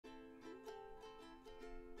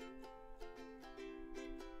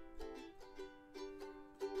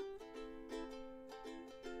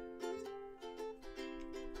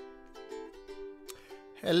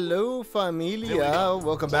Hello, familia.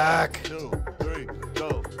 Welcome back. 2, 3,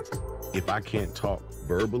 go. If I can't talk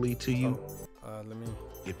verbally to you, Let me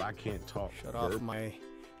if I can't talk, shut off my.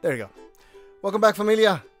 There you go. Welcome back,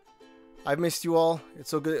 familia. I've missed you all.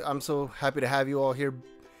 It's so good. I'm so happy to have you all here.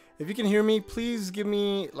 If you can hear me, please give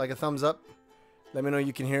me like a thumbs up. Let me know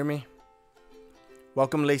you can hear me.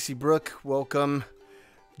 Welcome, Lacey Brooke. Welcome,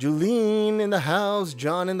 Julene in the house.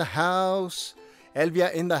 John in the house.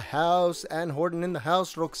 Elvia in the house. Ann Horton in the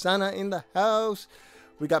house. Roxana in the house.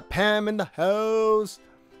 We got Pam in the house.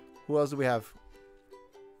 Who else do we have?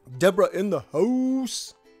 Deborah in the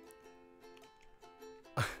house.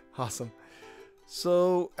 Awesome.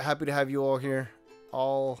 So happy to have you all here.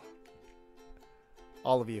 All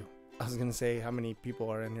of you. I was gonna say how many people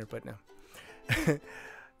are in here, but no.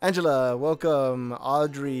 Angela, welcome.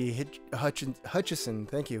 Audrey Hutchison,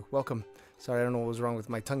 thank you. Welcome. Sorry, I don't know what was wrong with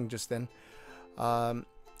my tongue just then.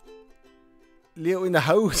 Leo in the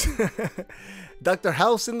house. Dr.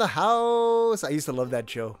 House in the house. I used to love that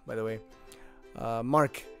show, by the way.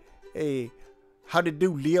 Mark, hey, how to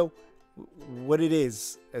do, Leo? What it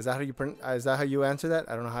is that how you is that how you answer that?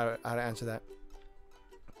 I don't know how to answer that.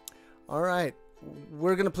 All right,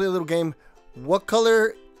 we're gonna play a little game. What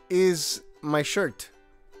color is my shirt?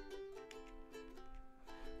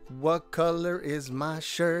 What color is my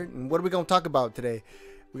shirt? And what are we gonna talk about today?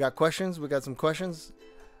 We got questions. We got some questions.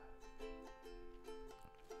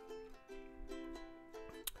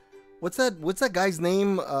 What's that guy's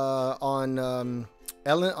name on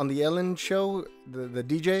Ellen, on the Ellen show? The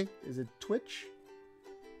DJ? Is it Twitch?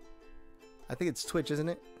 I think it's Twitch, isn't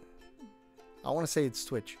it? I want to say it's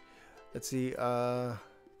Twitch. Let's see.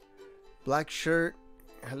 Black shirt.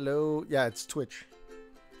 Hello. Yeah, it's Twitch.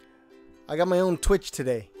 I got my own Twitch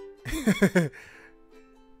today.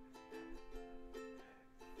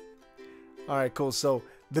 All right, cool. So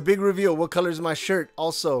the big reveal. What color is my shirt?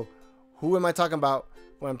 Also, who am I talking about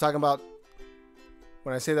when I'm talking about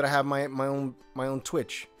when I say that I have my own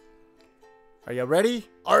Twitch? Are you ready?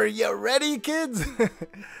 Are you ready, kids?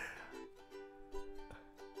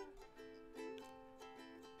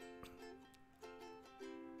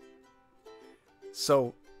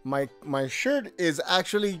 So my shirt is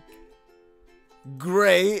actually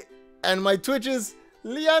gray, and my Twitch is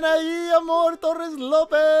Leonardo Amor Torres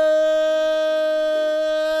Lopez.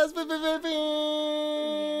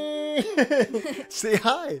 Say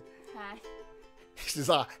hi. Hi. She's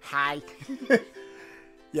hi.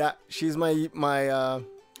 Yeah, she's my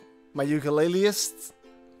ukuleleist.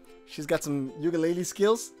 She's got some ukulele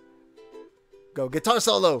skills. Go guitar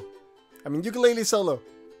solo. I mean ukulele solo.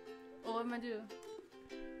 Oh, what am I do?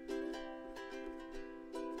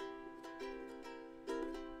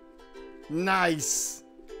 Nice.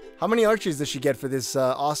 How many Archies does she get for this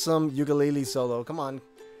awesome ukulele solo? Come on.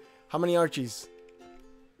 How many Archies?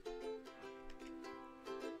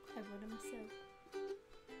 I wrote it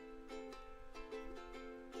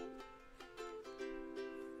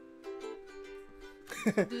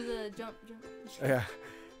myself. Do the jump. Yeah.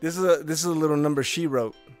 This is a little number she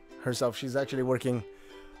wrote herself. She's actually working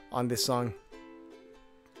on this song.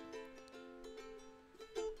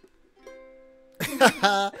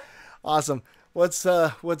 Awesome. What's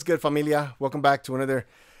good, familia? Welcome back to another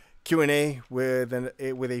Q&A with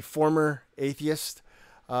a former atheist.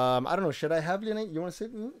 I don't know. Should I have Lena? You want to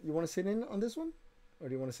sit in? You want to sit in on this one, or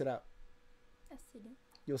do you want to sit out? I'll sit in.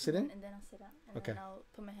 You'll sit in. And then I'll sit out. And Okay. then I'll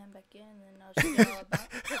put my hand back in, and then I'll show you all about.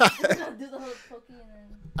 I'll do the whole pokey, and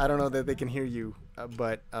then. I don't know that they can hear you,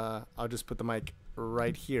 but I'll just put the mic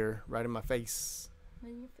right here, right in my face.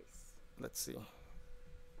 Right in your face. Let's see.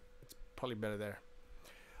 It's probably better there.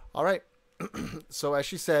 All right. So as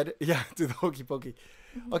she said, yeah, do the hokey pokey.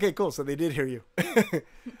 Okay, cool. So they did hear you.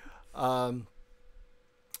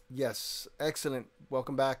 Yes, excellent.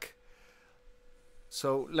 Welcome back.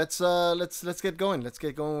 So let's get going. Let's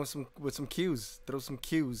get going with some cues. Throw some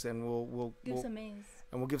cues, and we'll Some A's.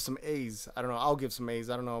 and we'll give some A's. I don't know. I'll give some A's.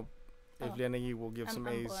 I don't know if Oh. Lena will give some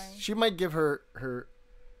I'm A's. boring. She might give her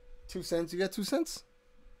 2 cents. You got 2 cents?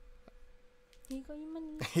 Here you go, your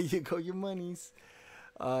money. Here you go, your monies.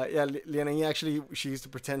 Yeah, Lena actually, she used to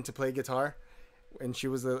pretend to play guitar, and she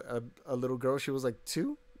was a little girl. She was like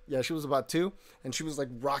 2. Yeah, she was about 2, and she was like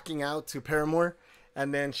rocking out to Paramore,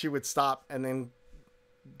 and then she would stop and then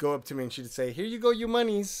go up to me and she'd say, "Here you go, your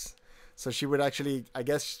monies." So she would actually, I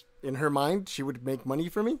guess, in her mind, she would make money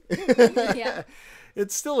for me. Yeah.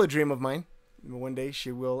 It's still a dream of mine. One day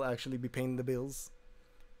she will actually be paying the bills,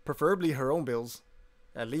 preferably her own bills,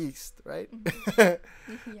 at least, right? Yeah.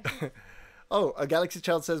 Oh, a Galaxy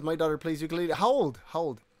Child says, my daughter plays ukulele. How old? How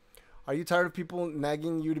old? Are you tired of people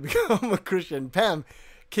nagging you to become a Christian? Pam,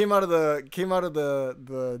 came out of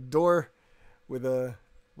the door with a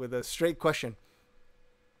straight question.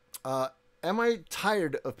 Am I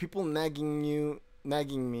tired of people nagging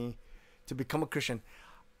me to become a Christian?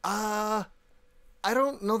 I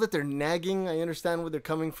don't know that they're nagging. I understand where they're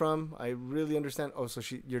coming from. I really understand. Oh, so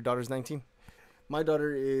your daughter's 19? My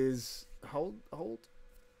daughter is how old?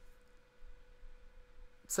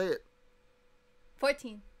 Say it.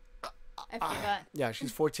 14. I forgot. Yeah,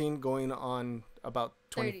 she's 14, going on about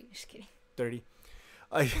 20. 30. Just kidding. 30.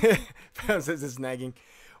 Pam says it's nagging.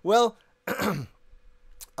 Well,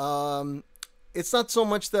 it's not so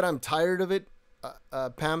much that I'm tired of it,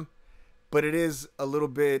 Pam, but it is a little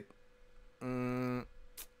bit not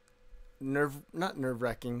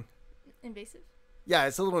nerve-wracking. Invasive? Yeah,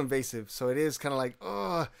 it's a little invasive. So it is kind of like,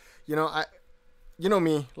 you know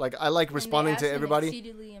me, like I like responding to everybody.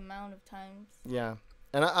 Exceedingly amount of times. Yeah.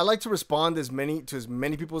 And I like to respond to as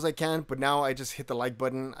many people as I can, but now I just hit the like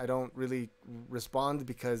button. I don't really respond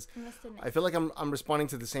because I feel like I'm responding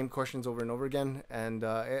to the same questions over and over again, and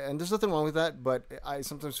there's nothing wrong with that. But I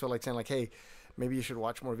sometimes feel like saying like, hey, maybe you should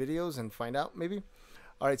watch more videos and find out maybe.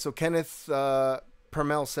 All right, so Kenneth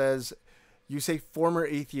Permel says, you say former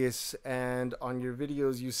atheist, and on your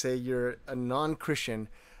videos you say you're a non-Christian.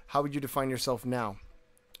 How would you define yourself now?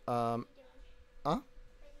 What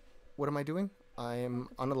am I doing? I am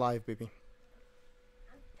on a live, baby.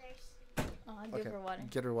 I'm thirsty. Give her water.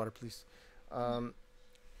 Get her water, please.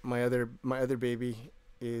 My other baby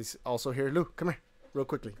is also here. Lou, come here, real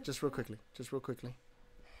quickly. Just real quickly.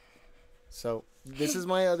 So this is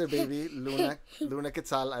my other baby, Luna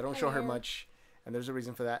Quetzal. I don't show her much, and there's a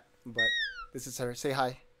reason for that. But this is her. Say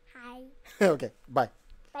hi. Hi. Okay. Bye.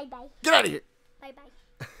 Bye bye. Get out of here. Bye bye.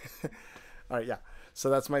 All right. Yeah. So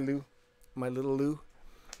that's my Lou, my little Lou.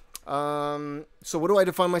 So what do I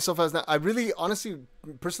define myself as now? I really, honestly,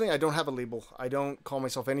 personally, I don't have a label. I don't call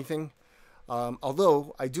myself anything.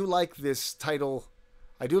 Although I do like this title.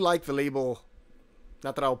 I do like the label.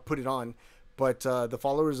 Not that I'll put it on, but the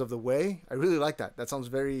followers of the way. I really like that. That sounds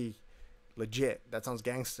very legit. That sounds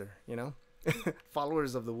gangster, you know?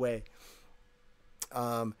 Followers of the way.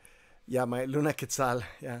 Yeah, my Luna Quetzal.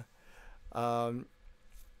 Yeah.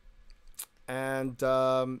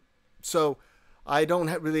 So I don't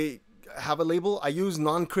really have a label. I use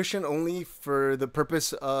non-Christian only for the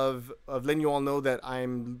purpose of letting you all know that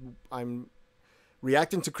I'm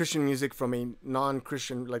reacting to Christian music from a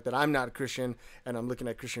non-Christian, like that I'm not a Christian and I'm looking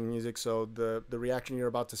at Christian music. So the reaction you're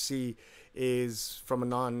about to see is from a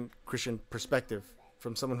non-Christian perspective,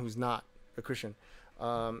 from someone who's not a Christian.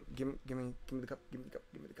 Give me the cup. Give me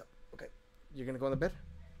the cup. Okay, you're gonna go on the bed.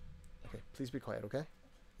 Okay, please be quiet. Okay,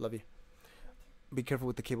 love you. Be careful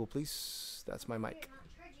with the cable, please. That's my mic.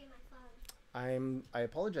 I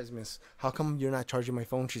apologize, miss. How come you're not charging my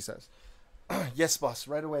phone? She says. Yes, boss.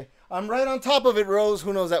 Right away. I'm right on top of it, Rose.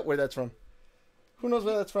 Who knows where that's from? Who knows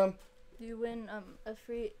where that's from? You win a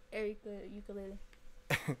free Erica ukulele.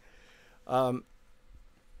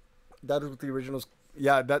 That is what the originals.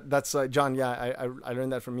 Yeah, that's John. Yeah, I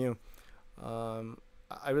learned that from you.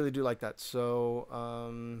 I really do like that.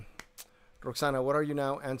 So, Roxana, what are you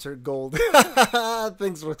now? Answer gold.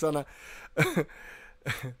 Thanks, Roxana.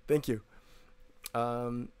 Thank you.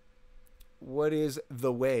 What is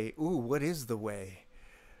the way? Ooh, what is the way?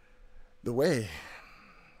 The way.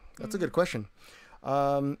 That's a good question.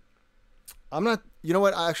 I'm not. You know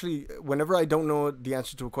what? Actually, whenever I don't know the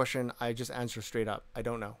answer to a question, I just answer straight up. I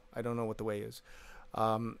don't know. I don't know what the way is.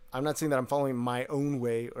 I'm not saying that I'm following my own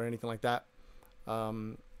way or anything like that.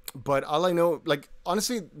 But all I know, like,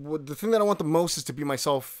 honestly, the thing that I want the most is to be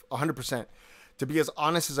myself 100%, to be as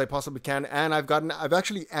honest as I possibly can. And I've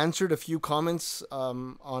actually answered a few comments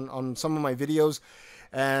on some of my videos,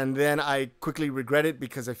 and then I quickly regret it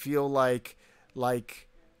because I feel like I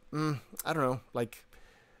don't know, like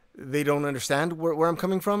they don't understand where I'm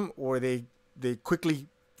coming from, or they quickly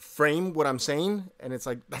frame what I'm saying, and it's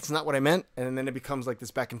like, that's not what I meant. And then it becomes like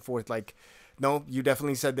this back and forth, like, no, you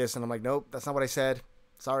definitely said this, and I'm like, nope, that's not what I said.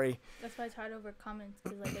 Sorry. That's why it's hard over comments,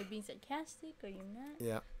 because like, are you being sarcastic? Are you not?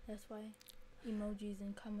 Yeah. That's why emojis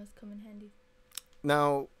and commas come in handy.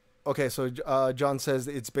 Now, okay, so John says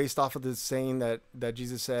it's based off of the saying that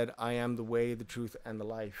Jesus said, "I am the way, the truth, and the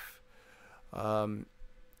life,"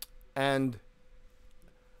 and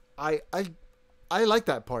I like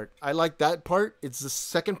that part. I like that part. It's the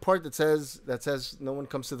second part that says no one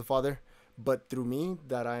comes to the Father but through me.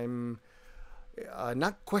 That I'm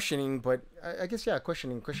not questioning, but I guess, yeah,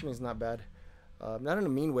 questioning. Questioning is not bad. Not in a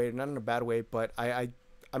mean way, not in a bad way, but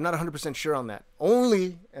I'm not 100% sure on that.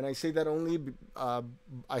 Only, and I say that only,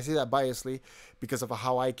 I say that biasly because of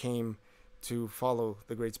how I came to follow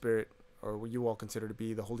the Great Spirit, or what you all consider to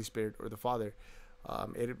be the Holy Spirit or the Father,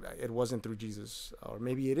 it wasn't through Jesus, or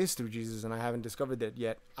maybe it is through Jesus, and I haven't discovered that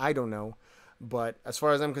yet. I don't know, but as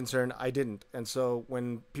far as I'm concerned, I didn't. And so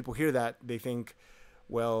when people hear that, they think,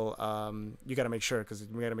 well, you got to make sure, because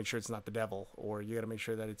we got to make sure it's not the devil, or you got to make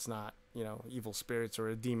sure that it's not, you know, evil spirits or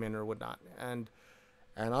a demon or whatnot. And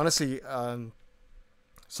honestly,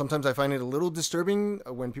 sometimes I find it a little disturbing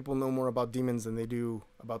when people know more about demons than they do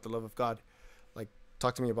about the love of God. Like,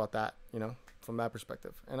 talk to me about that, you know, from that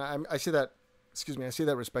perspective. And I say that, I say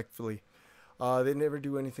that respectfully. They never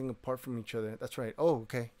do anything apart from each other. That's right. Oh,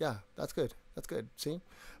 okay. Yeah, that's good. That's good. See?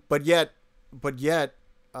 But yet,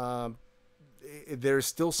 there's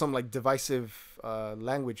still some like divisive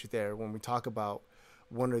language there when we talk about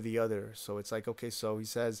one or the other. So it's like, okay, so he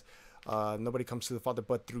says, nobody comes to the Father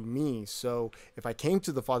but through me. So if I came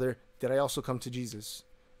to the Father, did I also come to Jesus?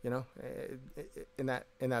 You know, in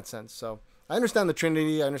that sense. So I understand the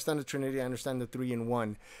Trinity. I understand the three in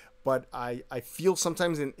one. But I feel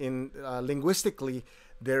sometimes in linguistically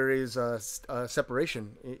there is a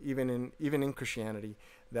separation, even in Christianity,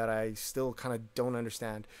 that I still kind of don't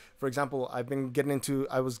understand. For example, I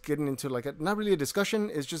was getting into like not really a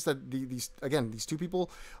discussion. It's just that these two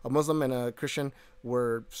people, a Muslim and a Christian,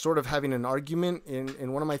 were sort of having an argument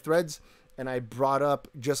in one of my threads. And I brought up,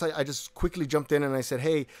 I just quickly jumped in and I said,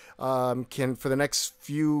 hey, for the next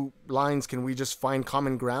few lines, can we just find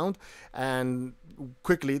common ground? And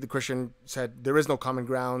quickly the Christian said, there is no common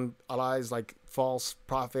ground. Allah is like false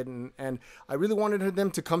prophet. And I really wanted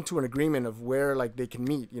them to come to an agreement of where like they can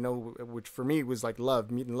meet, you know, which for me was like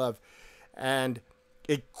meet and love. And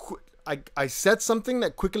I said something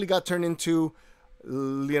that quickly got turned into,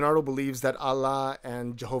 Leonardo believes that Allah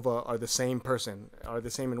and Jehovah are the same person, are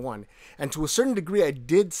the same in one. And to a certain degree, I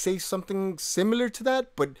did say something similar to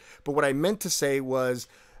that. But what I meant to say was,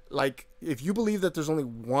 like, if you believe that there's only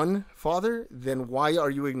one Father, then why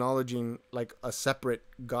are you acknowledging like a separate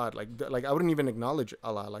God? Like I wouldn't even acknowledge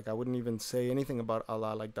Allah. Like I wouldn't even say anything about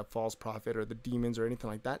Allah, like the false prophet or the demons or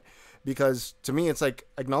anything like that. Because to me, it's like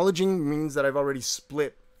acknowledging means that I've already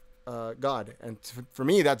split God, and for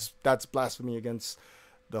me that's blasphemy against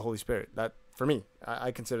the Holy Spirit. That for me,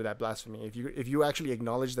 I consider that blasphemy. If you actually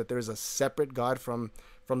acknowledge that there is a separate God from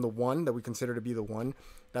the one that we consider to be the one,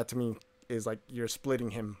 that to me is like you're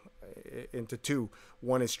splitting him into two.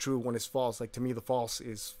 One is true, one is false. Like to me, the false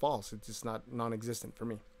is false. It's just not non-existent for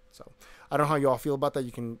me. So I don't know how you all feel about that.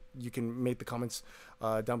 You can make the comments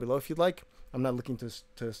down below if you'd like. I'm not looking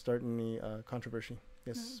to start any controversy.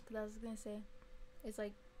 Yes. But I was gonna say, it's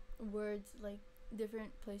like words, like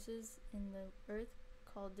different places in the earth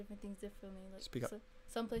call different things differently. Like Speak up. So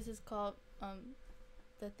some places call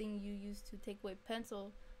the thing you use to take away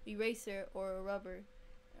pencil, eraser, or a rubber,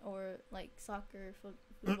 or like soccer,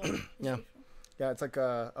 football. Yeah. Yeah, it's like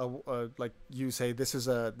like you say this is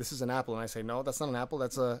an apple, and I say no, that's not an apple,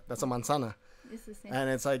 that's a manzana. It's the same. And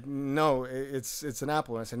it's like, no, it's an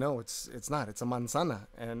apple. And I say, no, it's not. It's a manzana.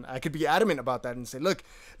 And I could be adamant about that and say, look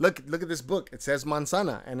at this book. It says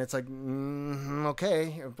manzana. And it's like,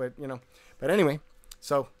 okay, but you know. But anyway,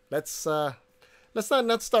 so let's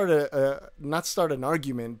not start an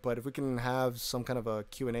argument, but if we can have some kind of a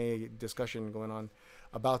Q&A discussion going on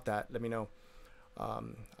about that, let me know.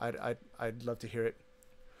 I'd love to hear it.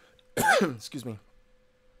 Excuse me.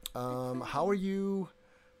 How are you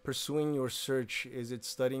pursuing your search? Is it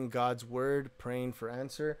studying God's word, praying for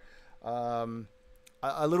answer?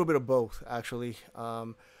 A little bit of both, actually.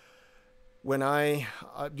 When I,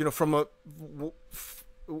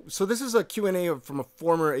 so this is a Q&A from a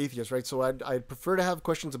former atheist, right? So I'd prefer to have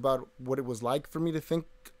questions about what it was like for me to think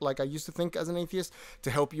like I used to think as an atheist,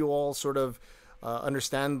 to help you all sort of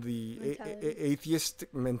understand the atheist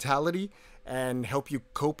mentality and help you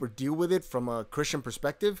cope or deal with it from a Christian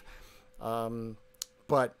perspective.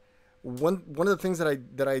 But one of the things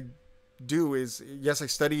that I do is, yes, I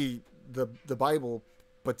study the Bible,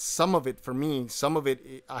 but some of it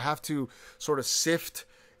I have to sort of sift,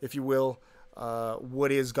 if you will,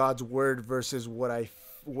 what is God's word versus what I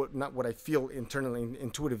feel internally,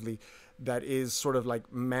 intuitively, that is sort of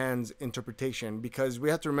like man's interpretation. Because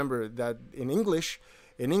we have to remember that in English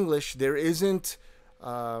there isn't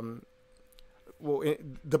the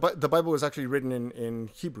Bible is actually written in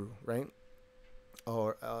Hebrew, right?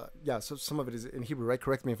 Or so some of it is in Hebrew, right?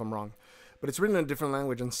 Correct me if I'm wrong, but it's written in a different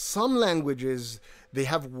language. And some languages, they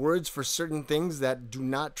have words for certain things that do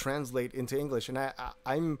not translate into English. And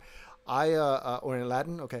or in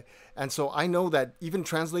Latin, okay. And so I know that even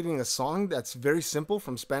translating a song that's very simple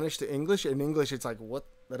from Spanish to English, in English it's like, what?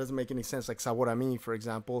 That doesn't make any sense. Like Sabor a mí, for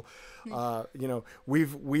example.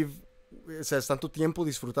 We've it says, tanto tiempo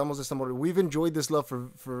disfrutamos de este amor. We've enjoyed this love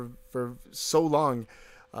for so long.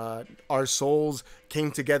 Our souls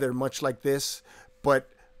came together much like this, but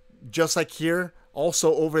just like here,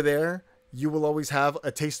 also over there, you will always have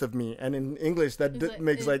a taste of me. And in English, that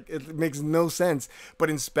it makes no sense. But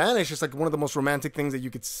in Spanish, it's like one of the most romantic things that you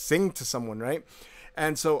could sing to someone, right?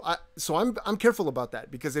 And so I'm careful about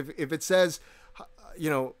that, because if it says, you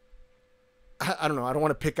know, I don't know, I don't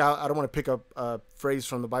want to pick up a phrase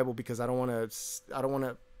from the Bible, because I don't want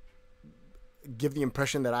to give the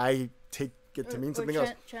impression that I take it to mean something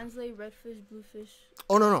else. Translate red fish, blue fish.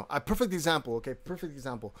 Oh no! A perfect example. Okay, perfect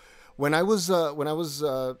example. When I was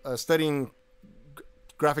studying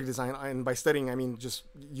graphic design, and by studying I mean just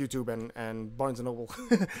YouTube and Barnes and Noble,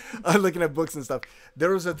 looking at books and stuff.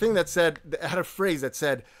 There was a thing that had a phrase that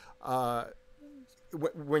said,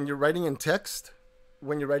 when you're writing in text,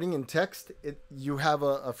 you have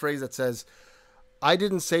a phrase that says, "I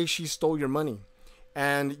didn't say she stole your money."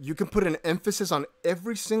 And you can put an emphasis on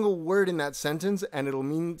every single word in that sentence, and it'll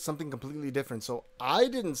mean something completely different. So I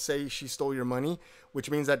didn't say she stole your money, which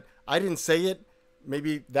means that I didn't say it.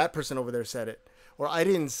 Maybe that person over there said it. Or I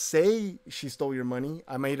didn't say she stole your money.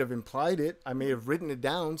 I may have implied it. I may have written it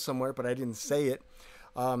down somewhere, but I didn't say it.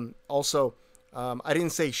 I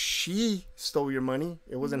didn't say she stole your money.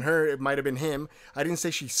 It wasn't her. It might have been him. I didn't say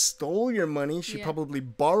she stole your money. She probably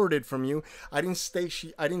borrowed it from you. I didn't say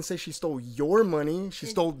she stole your money. She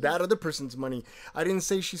stole that other person's money. I didn't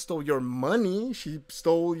say she stole your money. She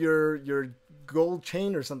stole your gold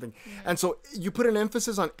chain or something. Yeah. And so you put an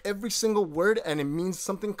emphasis on every single word, and it means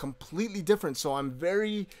something completely different. So I'm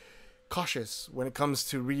very cautious when it comes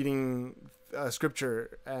to reading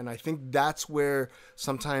scripture, and I think that's where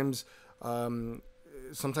sometimes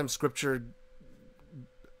scripture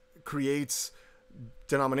creates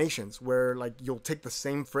denominations where, like, you'll take the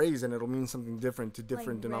same phrase and it'll mean something different to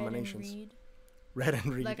different denominations. Read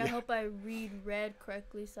and read. Like, I hope I read red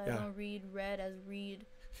correctly, so I don't read red as read,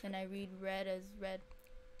 and I read red as red.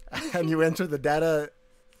 And you enter the data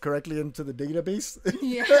correctly into the database.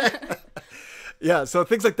 Yeah. Yeah. So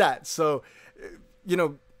things like that. So, you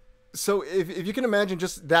know. So if you can imagine,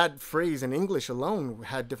 just that phrase in English alone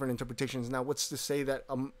had different interpretations. Now, what's to say that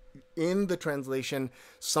in the translation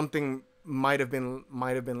something might have been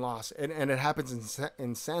lost, and it happens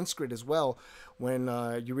in Sanskrit as well. When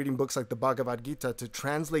you're reading books like the Bhagavad Gita, to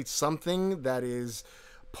translate something that is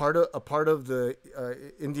a part of the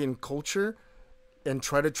Indian culture, and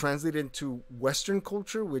try to translate it into Western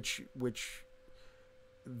culture, which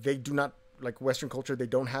they do not, like Western culture, they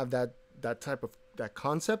don't have that type of that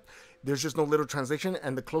concept. There's just no literal translation,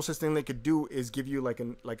 and the closest thing they could do is give you like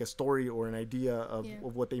a story or an idea of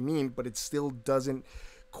what they mean, but it still doesn't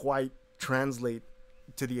quite translate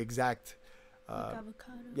to the exact like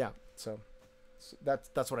avocado. Yeah. So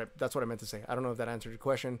that's what I meant to say. I don't know if that answered your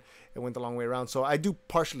question. It went the long way around. So I do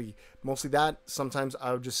mostly that. Sometimes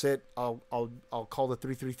I'll just sit, I'll call the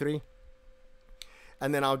 333,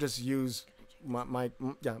 and then I'll just use my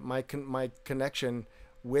connection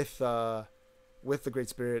with the Great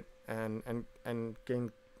Spirit and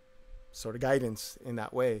gain sort of guidance in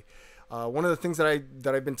that way. One of the things that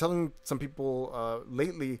I've been telling some people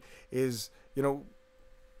lately is, you know,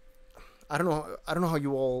 I don't know how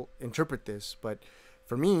you all interpret this, but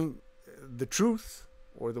for me, the truth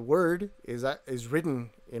or the word is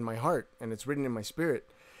written in my heart, and it's written in my spirit.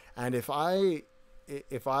 And if I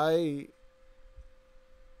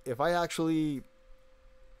actually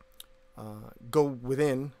go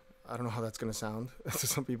within, I don't know how that's going to sound to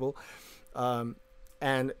some people,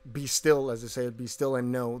 and be still, as they say, be still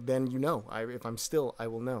and know, then you know. If I'm still, I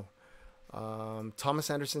will know. Thomas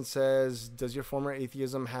Anderson says, does your former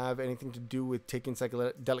atheism have anything to do with taking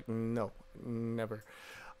psychedelic? No, never.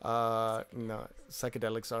 No,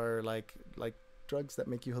 psychedelics are like drugs that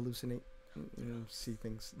make you hallucinate, see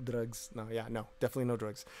things. Drugs, no, definitely no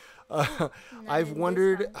drugs. I've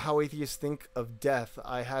wondered how atheists think of death.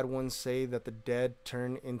 I had one say that the dead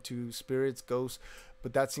turn into spirits, ghosts,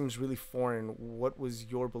 but that seems really foreign. What was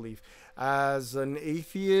your belief? As an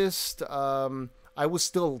atheist, I was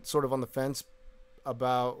still sort of on the fence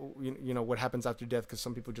about you know what happens after death, because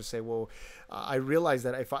some people just say, well, I realized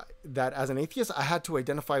that that as an atheist, I had to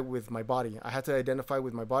identify with my body. I had to identify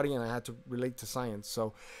with my body, and I had to relate to science.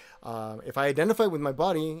 So if I identify with my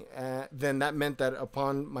body, then that meant that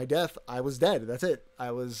upon my death, I was dead. That's it.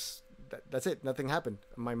 That's it. Nothing happened.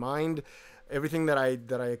 My mind, everything that I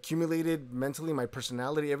accumulated mentally, my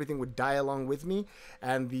personality, everything would die along with me,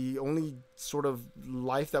 and the only sort of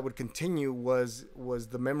life that would continue was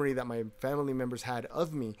the memory that my family members had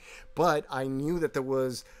of me. But I knew that there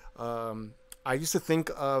was I used to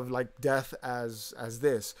think of like death as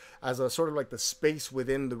this, as a sort of like the space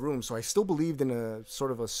within the room. So I still believed in a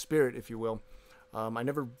sort of a spirit, if you will. I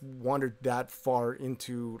never wandered that far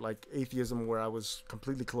into like atheism where I was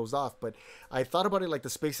completely closed off, but I thought about it like the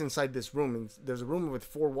space inside this room. And there's a room with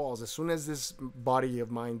 4 walls. As soon as this body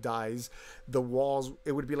of mine dies, the walls,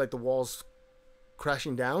 it would be like the walls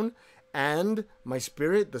crashing down, and my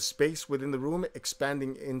spirit, the space within the room,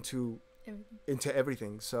 expanding into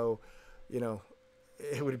everything. So, you know,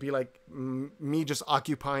 it would be like me just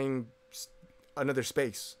occupying another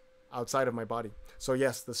space outside of my body. So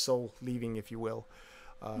yes, the soul leaving, if you will.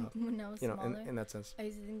 When I was smaller, in that sense. I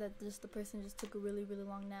used to think that just the person just took a really, really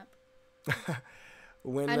long nap.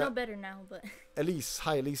 When I know better now, but Elise,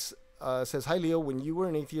 hi Elise, says, hi Leo, when you were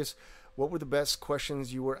an atheist, what were the best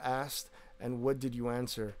questions you were asked and what did you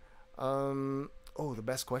answer? The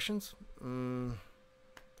best questions? I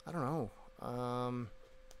don't know.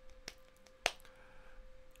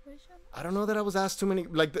 I don't know that I was asked too many,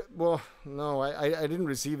 like, no, I didn't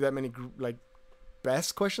receive that many, like,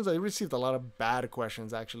 best questions. I received a lot of bad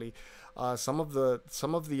questions, actually. Some of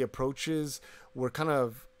the approaches were kind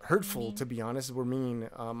of hurtful, to be honest, were mean.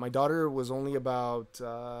 My daughter was only about,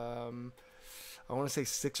 I want to say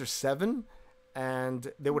 6 or 7.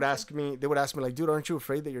 And they would ask me like, dude, aren't you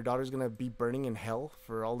afraid that your daughter's going to be burning in hell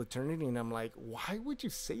for all eternity? And I'm like, why would you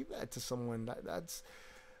say that to someone? That's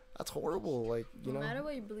horrible. Like, you know, no matter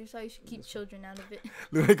what your beliefs are, you should keep children out of it.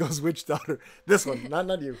 Luna goes, which daughter? This one,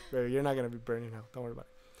 not you. You're not gonna be burning in hell. Don't worry about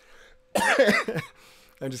it.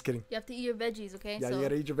 I'm just kidding. You have to eat your veggies, okay? Yeah, you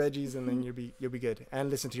gotta eat your veggies, and then you'll be good. And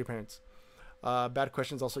listen to your parents. Bad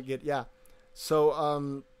questions also get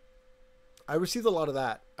So I received a lot of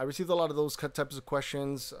that. I received a lot of those types of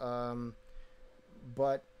questions. But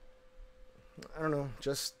I don't know.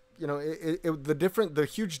 Just, you know, the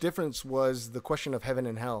huge difference was the question of heaven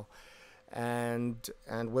and hell, and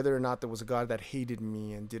whether or not there was a God that hated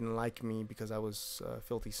me and didn't like me because I was a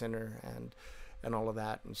filthy sinner and all of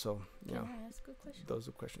that. And so, you know, that's a good question. Those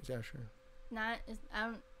are questions. Yeah, sure.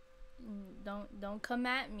 Don't come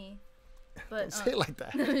at me. But don't say it like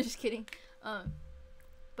that. No, I'm just kidding.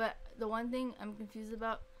 But the one thing I'm confused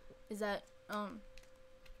about is that I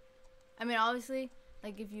mean, obviously,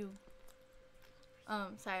 like, if you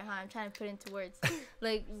I'm trying to put into words.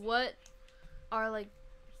 Like, what are, like,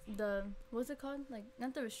 what's it called? Like,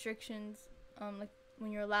 not the restrictions, like,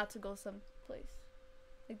 when you're allowed to go someplace.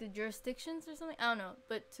 Like, the jurisdictions or something? I don't know.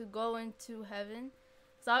 But to go into heaven.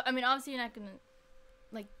 So, I mean, obviously, you're not going to,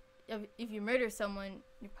 like, if you murder someone,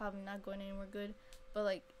 you're probably not going anywhere good. But,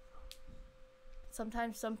 like,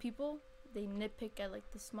 sometimes some people, they nitpick at, like,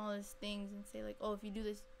 the smallest things and say, like, oh, if you do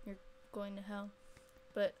this, you're going to hell.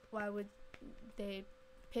 But why would they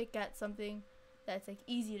pick at something that's, like,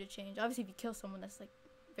 easy to change? Obviously, if you kill someone, that's, like,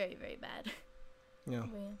 very, very bad. Yeah.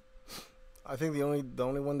 But, yeah. I think the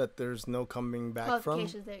only one that there's no coming back from.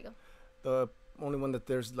 There you go. The only one that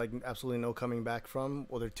there's, like, absolutely no coming back from.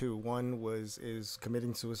 Well, there are 2. One is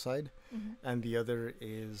committing suicide, and the other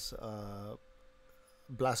is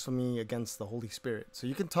blasphemy against the Holy Spirit. So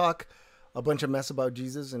you can talk a bunch of mess about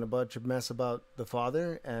Jesus and a bunch of mess about the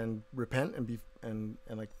Father and repent and be and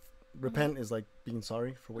like repent is like being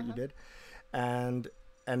sorry for what you did, and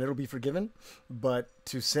it'll be forgiven. But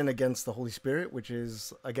to sin against the Holy Spirit, which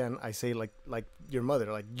is, again, I say, like your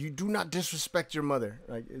mother, like, you do not disrespect your mother.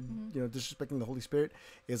 Like, you know, disrespecting the Holy Spirit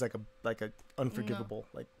is like a unforgivable.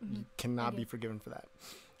 Like, you cannot be forgiven for that.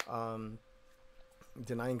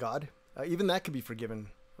 Denying God, even that could be forgiven,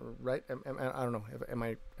 right? I don't know. Am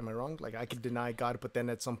I wrong? Like, I could deny God, but then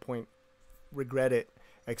at some point regret it,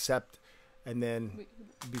 accept, and then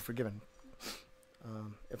be forgiven.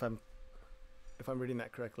 If I'm reading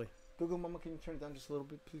that correctly. Google, Mama, can you turn it down just a little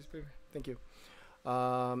bit, please, baby? Thank you.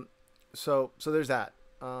 So there's that.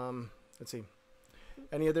 Let's see.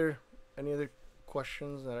 Any other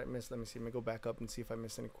questions that I missed? Let me see. Let me go back up and see if I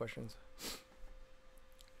missed any questions.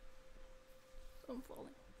 I'm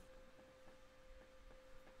falling.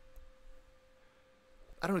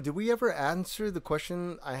 I don't know. Did we ever answer the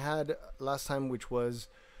question I had last time, which was,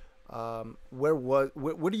 where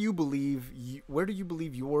do you believe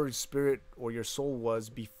your spirit or your soul was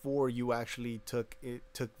before you actually took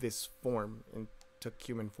this form and took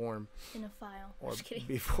human form? In a file. Or Just kidding.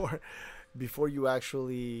 before you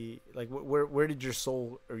actually, like, where did your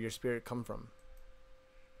soul or your spirit come from?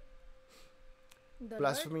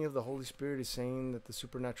 Blasphemy of the Holy Spirit is saying that the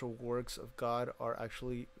supernatural works of God are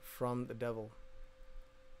actually from the devil.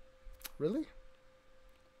 Really?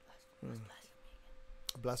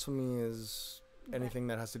 Blasphemy is anything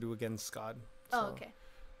that has to do against God. So, okay.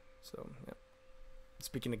 So, yeah.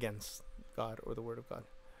 Speaking against God or the Word of God.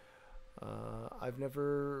 I've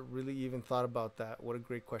never really even thought about that. What a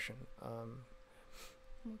great question.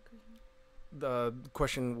 The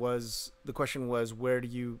question was where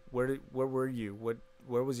were you?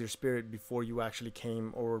 Where was your spirit before you actually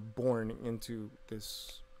came or were born into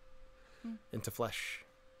this into flesh?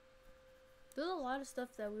 There's a lot of stuff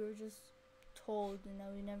that we were just told and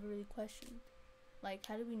that we never really questioned. Like,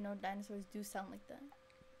 how did we know dinosaurs do sound like that?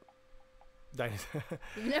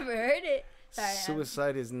 You've never heard it. Sorry,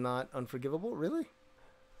 Suicide is not unforgivable, really?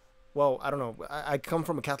 Well, I don't know. I come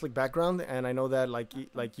from a Catholic background, and I know that like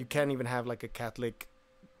you can't even have like a Catholic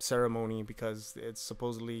ceremony because it's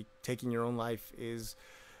supposedly taking your own life is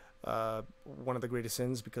one of the greatest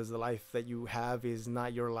sins, because the life that you have is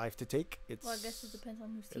not your life to take. It's, well, I guess it depends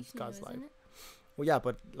on who's teaching God's you, life. isn't it? Well, yeah,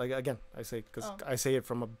 but like again, I say because I say it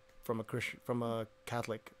from a Christian, from a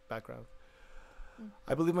Catholic background.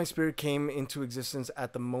 I believe my spirit came into existence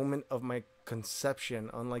at the moment of my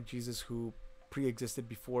conception, unlike Jesus, who pre-existed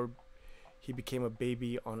before he became a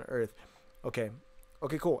baby on earth. Okay,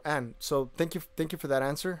 cool. And so thank you for that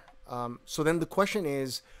answer. So then the question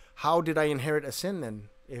is, how did I inherit a sin then?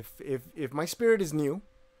 If my spirit is new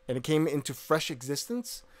and it came into fresh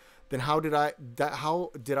existence, then how did I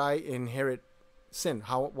inherit sin?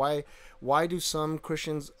 Why do some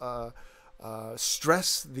Christians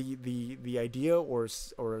stress the idea, or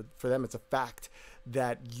for them it's a fact,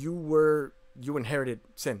 that you inherited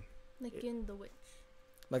sin? Like in The Witch.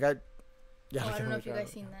 Like I I don't know if you guys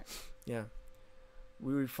seen that. Yeah,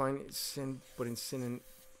 we refine sin, but in sin and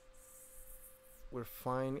we're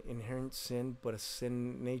fine inherent sin, but a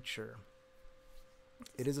sin nature.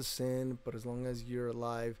 It is a sin, but as long as you're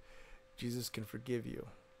alive, Jesus can forgive you.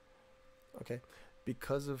 Okay.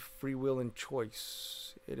 Because of free will and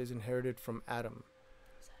choice, it is inherited from Adam.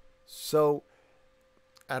 So,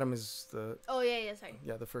 Adam is the... Oh, yeah, sorry.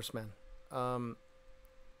 Yeah, the first man.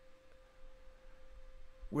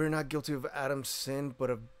 We're not guilty of Adam's sin,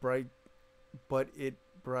 but it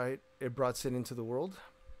brought sin into the world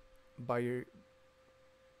by your...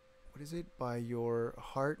 What is it? By your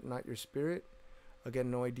heart, not your spirit.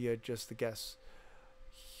 Again, no idea, just a guess.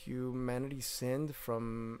 Humanity sinned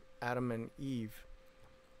from Adam and Eve.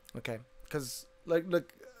 Okay, because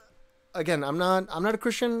look, again, I'm not a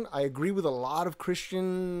Christian. I agree with a lot of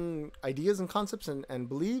Christian ideas and concepts and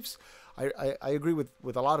beliefs. I agree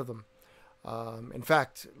with a lot of them. In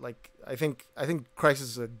fact, like I think Christ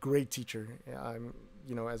is a great teacher. I'm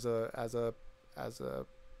as a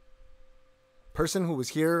person who was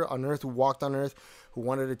here on earth, who walked on earth, who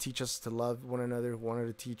wanted to teach us to love one another, who wanted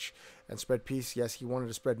to teach and spread peace. Yes, he wanted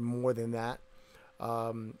to spread more than that.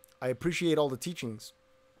 I appreciate all the teachings.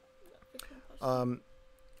 And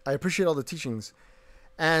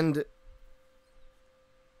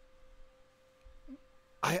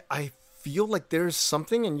I feel like there's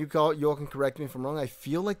something, and you all can correct me if I'm wrong. I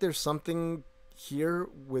feel like there's something here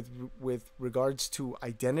with regards to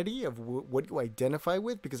identity of what you identify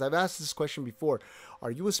with, because I've asked this question before.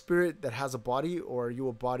 Are you a spirit that has a body, or are you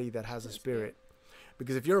a body that has a spirit?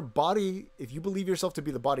 Because if you're a body, if you believe yourself to be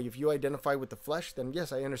the body, if you identify with the flesh, then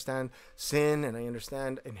yes, I understand sin, and I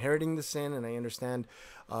understand inheriting the sin, and I understand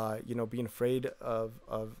being afraid of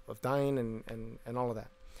dying and all of that.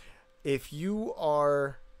 If you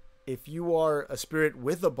are a spirit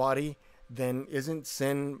with a body, then isn't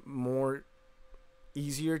sin more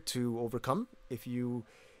easier to overcome if you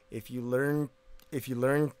learn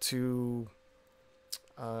to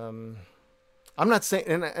I'm not saying,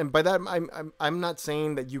 and by that I'm not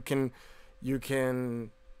saying that you can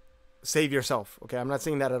save yourself. Okay, I'm not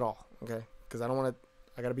saying that at all. Okay, because I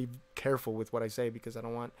gotta be careful with what I say, because I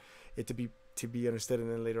don't want it to be understood and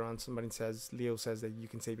then later on Leo says that you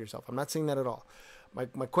can save yourself. I'm not saying that at all. My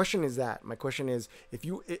question is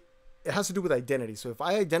it has to do with identity. So if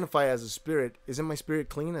I identify as a spirit, isn't my spirit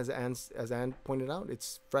clean? As Anne pointed out,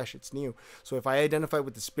 it's fresh, it's new. So if I identify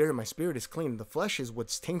with the spirit, my spirit is clean. The flesh is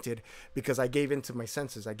what's tainted because I gave into my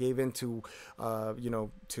senses. I gave into,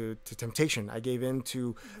 to temptation. I gave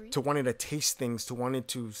into wanting to taste things, to wanting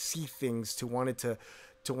to see things, to want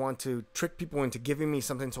to trick people into giving me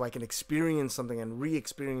something so I can experience something and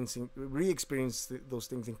re-experience those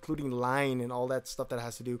things, including lying and all that stuff that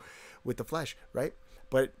has to do with the flesh, right?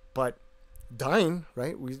 But dying,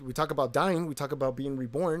 right? We talk about dying. We talk about being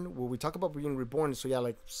reborn. Well, we talk about being reborn. So yeah,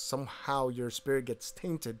 like somehow your spirit gets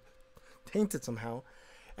tainted somehow.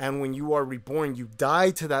 And when you are reborn, you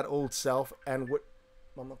die to that old self. And what,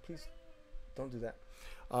 Mama, please don't do that.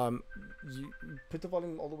 You put the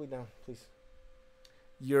volume all the way down, please.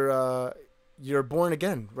 You're born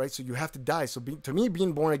again, right? So you have to die. So to me,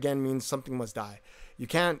 being born again means something must die. You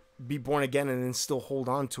can't be born again and then still hold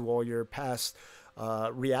on to all your past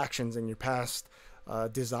reactions and your past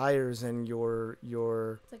desires and your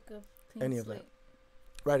It's like a clean any of slate. that.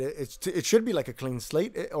 Right. It should be like a clean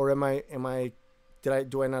slate. Or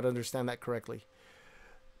do I not understand that correctly?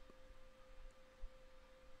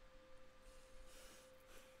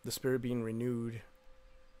 The spirit being renewed.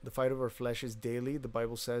 The fight of our flesh is daily. The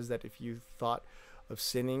Bible says that if you thought of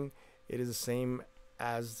sinning, it is the same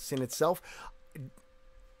as sin itself.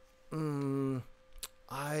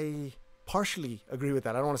 I partially agree with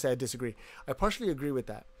that. I don't want to say I disagree. I partially agree with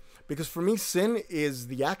that. Because for me, sin is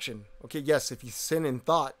the action. Okay, yes, if you sin in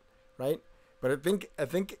thought, right? But I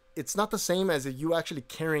think it's not the same as you actually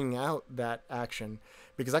carrying out that action.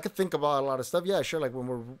 Because I could think about a lot of stuff. Yeah, sure. Like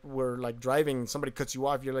when we're like driving, somebody cuts you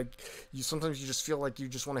off. You're like, sometimes you just feel like you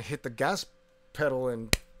just want to hit the gas pedal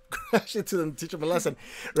and crash into them, teach them a lesson,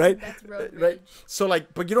 right? That's road rage. Right. So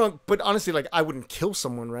like, but honestly, like I wouldn't kill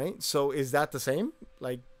someone, right? So is that the same?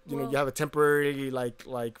 Like, you know, you have a temporary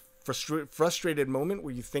like frustrated moment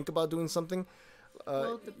where you think about doing something.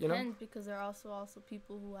 Well, it depends, you know? because there are also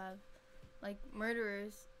people who have, like,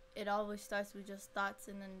 murderers. It always starts with just thoughts,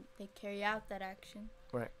 and then they carry out that action.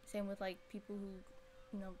 Right. Same with like people who,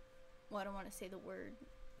 you know, well, I don't want to say the word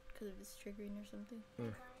because if it's triggering or something.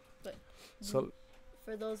 But So,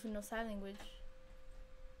 for those who know sign language,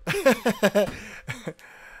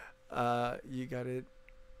 you got it.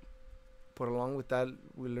 But along with that,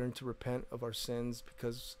 we learn to repent of our sins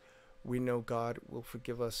because we know God will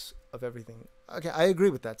forgive us of everything. Okay, I agree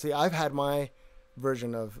with that. See, I've had my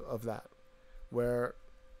version of that, where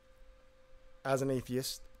as an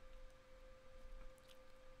atheist,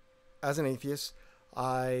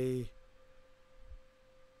 I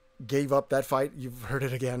gave up that fight. You've heard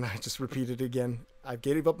it again. I just repeated it again. I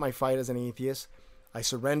gave up my fight as an atheist. I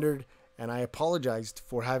surrendered, and I apologized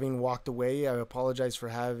for having walked away. I apologized for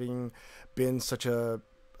having been such a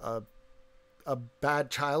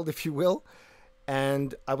bad child, if you will.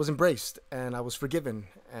 And I was embraced, and I was forgiven,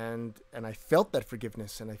 and I felt that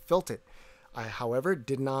forgiveness, and I felt it. However,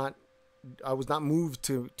 I was not moved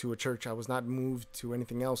to a church. I was not moved to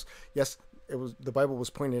anything else. Yes, the Bible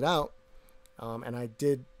was pointed out, and I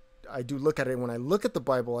do look at it. When I look at the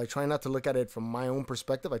Bible, I try not to look at it from my own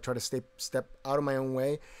perspective. I try to step out of my own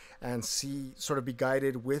way and sort of be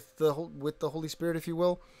guided with the Holy Spirit, if you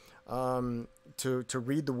will, to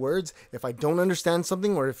read the words. If I don't understand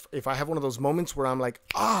something, or if I have one of those moments where I'm like,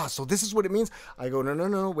 so this is what it means, I go,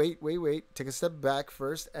 no, wait, take a step back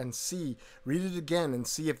first and read it again and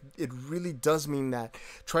see if it really does mean that.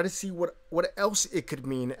 Try to see what else it could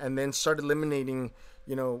mean, and then start eliminating,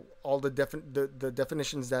 you know, all the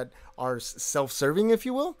definitions that are self-serving, if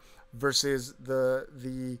you will, versus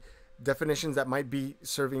the definitions that might be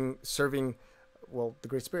serving well, the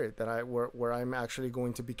Great Spirit, that where I'm actually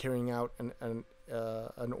going to be carrying out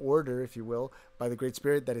an order, if you will, by the Great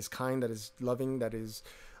Spirit, that is kind, that is loving, that is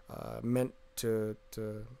meant to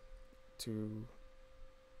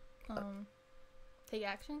take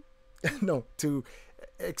action. no, to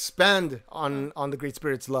expand on the Great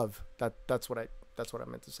Spirit's love. That's what I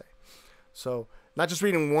meant to say. So not just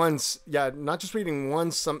reading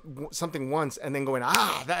something once and then going,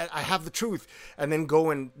 that I have the truth, and then go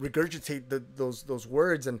and regurgitate those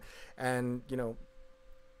words and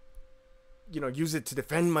use it to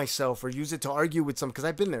defend myself or use it to argue with because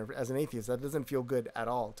I've been there as an atheist. That doesn't feel good at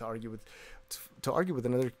all, to argue with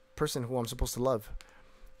another person who I'm supposed to love,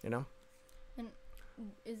 you know? And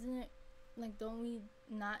isn't it like, don't we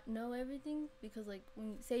not know everything? Because like,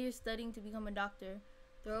 when say you're studying to become a doctor,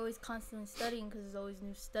 they're always constantly studying because there's always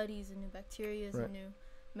new studies and new bacteria and new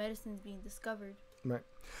medicines being discovered. Right.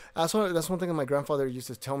 That's one thing that my grandfather used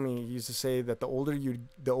to tell me. He used to say that the older you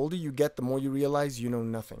get, the more you realize you know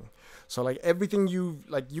nothing. So like everything you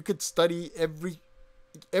could study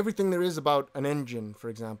everything there is about an engine, for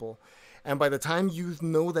example, and by the time you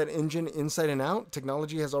know that engine inside and out,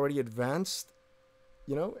 technology has already advanced.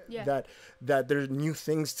 You know, that there's new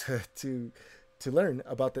things to learn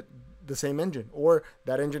about the same engine, or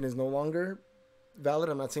that engine is no longer valid.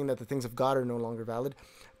 I'm not saying that the things of God are no longer valid,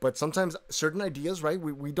 but sometimes certain ideas, right?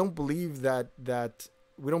 We don't believe that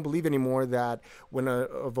we don't believe anymore that when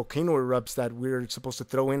a volcano erupts that we're supposed to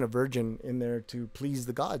throw in a virgin in there to please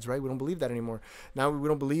the gods, right? We don't believe that anymore. Now we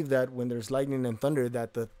don't believe that when there's lightning and thunder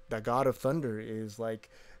that the God of thunder is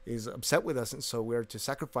upset with us, and so we're to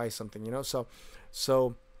sacrifice something, you know? So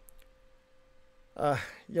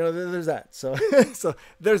there's that. So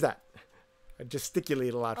there's that. I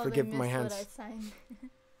gesticulate a lot. Forgive my hands. What I signed.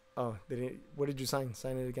 Oh, what did you sign?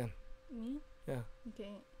 Sign it again. Me? Yeah.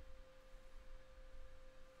 Okay.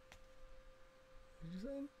 What did you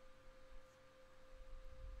sign?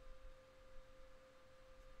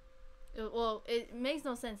 Well, it makes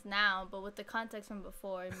no sense now, but with the context from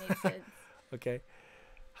before, it makes sense. Okay.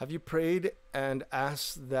 Have you prayed and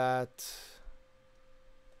asked that?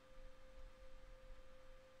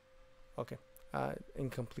 Okay.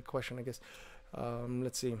 Incomplete question, I guess.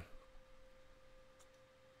 Let's see.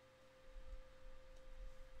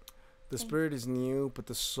 The spirit is new, but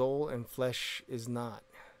the soul and flesh is not.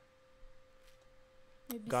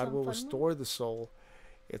 Maybe God will fun restore the soul.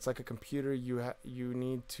 It's like a computer. You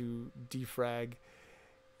need to defrag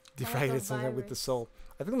like it sometimes with the virus. soul.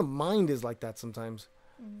 I think the mind is like that sometimes.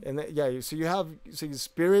 Mm. And so you have your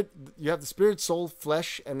spirit, you have the spirit, soul,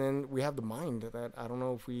 flesh, and then we have the mind that I don't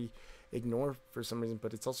know if we ignore for some reason,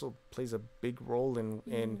 but it also plays a big role in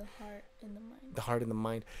the heart and the mind. the heart and the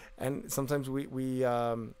mind. And sometimes we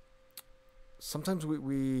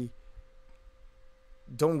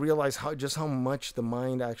don't realize how much the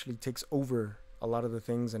mind actually takes over a lot of the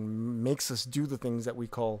things and makes us do the things that we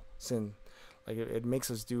call sin. Like it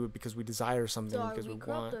makes us do it because we desire something, So because are we we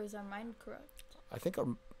corrupt want. or is our mind corrupt? I think I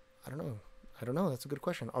don't know. That's a good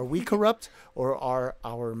question. Are we corrupt or are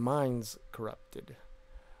our minds corrupted?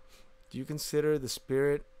 Do you consider the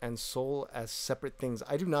spirit and soul as separate things?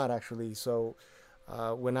 I do not actually. So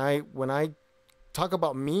when I talk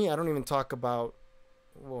about me, I don't even talk about.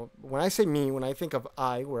 Well, when I say me, when I think of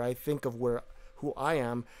where I think of who I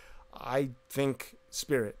am, I think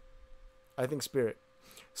spirit. I think spirit.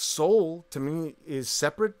 Soul to me is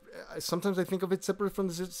separate. Sometimes I think of it separate from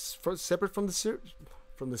the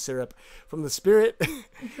spirit.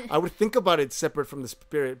 I would think about it separate from the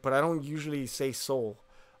spirit, but I don't usually say soul.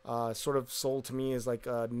 Sort of soul to me is like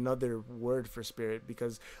another word for spirit,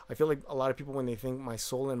 because I feel like a lot of people, when they think my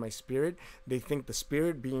soul and my spirit, they think the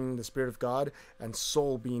spirit being the spirit of God and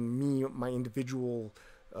soul being me, my individual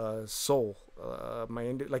soul,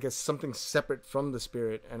 like it's something separate from the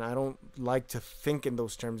spirit. And I don't like to think in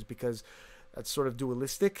those terms because that's sort of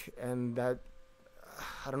dualistic, and that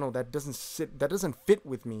I don't know, that doesn't fit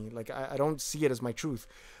with me. Like I don't see it as my truth.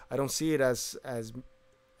 I don't see it as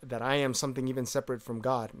that I am something even separate from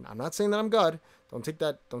God. I'm not saying that I'm God. Don't take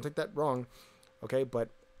that wrong. Okay, but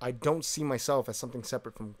I don't see myself as something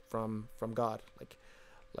separate from God.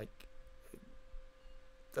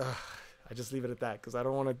 I just leave it at that because I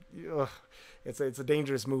don't want to. It's a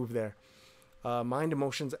dangerous move there. Mind,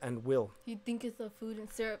 emotions, and will. You think it's a food and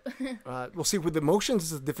syrup? Well, see, with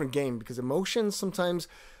emotions, it's a different game, because emotions sometimes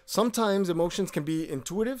emotions can be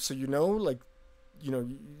intuitive. So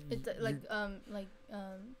It's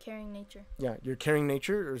caring nature. Yeah, your caring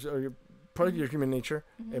nature or your part of your human nature,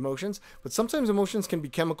 Mm-hmm. emotions. But sometimes emotions can be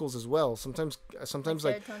chemicals as well. Sometimes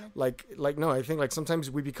like serotonin. no, I think like sometimes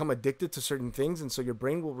we become addicted to certain things, and so your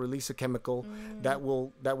brain will release a chemical that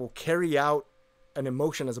will carry out an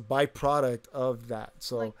emotion as a byproduct of that.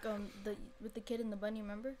 So Like with the kid and the bunny,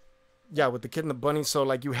 remember? yeah, with the kid and the bunny. So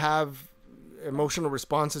like you have emotional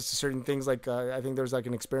responses to certain things. Like I think there's like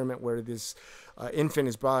an experiment where this infant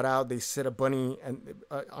is brought out. They sit a bunny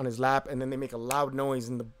on his lap, and then they make a loud noise,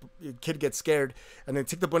 and the kid gets scared. And they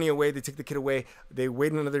take the bunny away. They take the kid away. They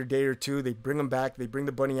wait another day or two. They bring him back. They bring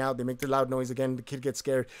the bunny out. They make the loud noise again. The kid gets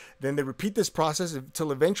scared. Then they repeat this process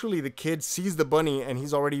until eventually the kid sees the bunny, and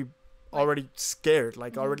he's already scared.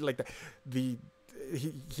 Like already like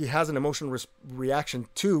he has an emotional reaction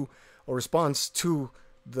to or response to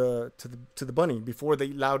the bunny before the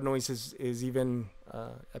loud noise is even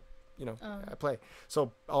at play.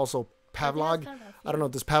 So also Pavlov. I don't know.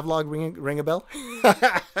 Does Pavlov ring a bell?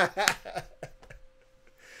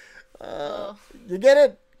 You get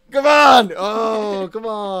it? Come on! Oh, come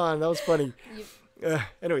on! That was funny.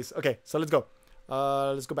 Anyways, okay. So let's go.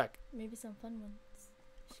 Let's go back. Maybe some fun ones.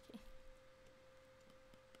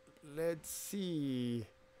 Let's see.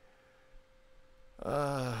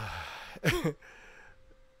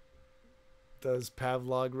 Does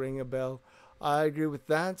Pavlov ring a bell? I agree with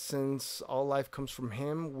that. Since all life comes from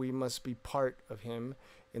him, we must be part of him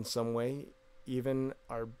in some way. Even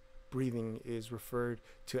our breathing is referred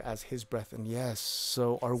to as his breath. And yes,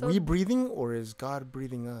 so are we breathing, or is God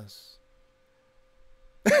breathing us?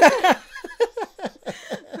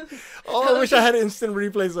 Oh, I wish I had instant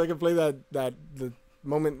replay so I could play the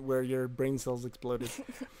moment where your brain cells exploded.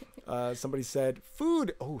 Somebody said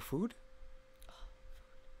food. Oh, food.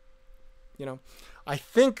 I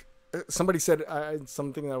think somebody said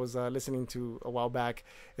something that I was listening to a while back.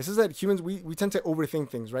 It says that humans, we tend to overthink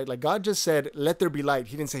things, right? Like God just said, let there be light.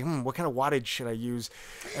 He didn't say, what kind of wattage should I use?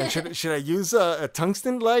 And should I use a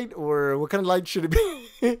tungsten light, or what kind of light should it be?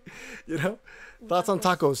 Thoughts on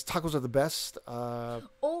tacos. Tacos are the best.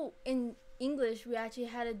 In English, we actually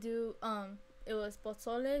had to do, it was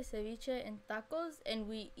pozole, ceviche, and tacos, and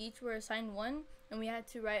we each were assigned one. and we had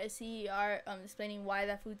to write a CER explaining why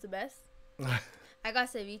that food's the best. I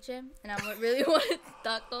got ceviche, and I really wanted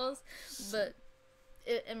tacos, but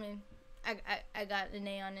I got an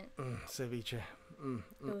A on it. Ceviche. It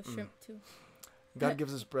was shrimp too. God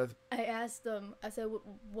gives us breath. I asked I said,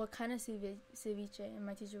 what kind of ceviche? And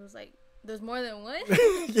my teacher was like, there's more than one?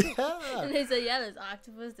 Yeah. And they said, yeah, there's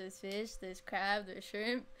octopus, there's fish, there's crab, there's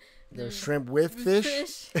shrimp. There's shrimp with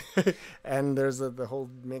fish. And there's the whole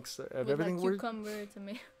mix of with everything. Like cucumber,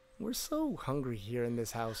 tomato. We're so hungry here in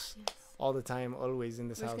this house. Yes. All the time, always in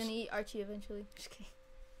this We're house. We're just going to eat Archie eventually. Just kidding.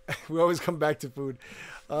 We always come back to food.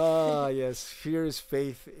 Yes. Fear is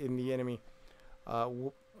faith in the enemy.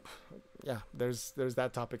 Yeah, there's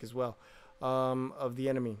that topic as well, of the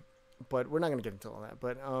enemy, but we're not going to get into all that.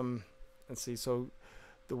 But let's see. So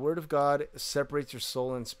the word of God separates your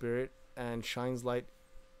soul and spirit and shines light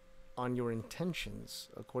on your intentions.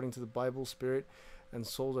 According to the Bible, spirit and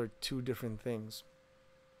soul are two different things.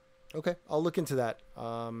 Okay, I'll look into that.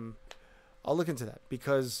 I'll look into that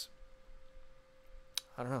because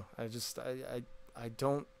I don't know. I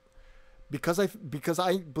don't, because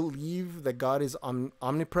I believe that God is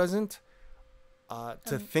omnipresent.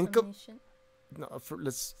 To think of, no,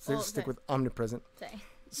 let's stick with omnipresent. Sorry.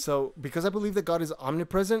 So because I believe that God is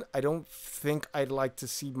omnipresent, I don't think I'd like to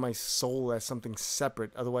see my soul as something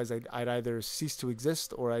separate. Otherwise, I'd either cease to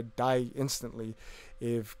exist or I'd die instantly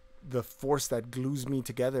if the force that glues me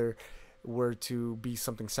together were to be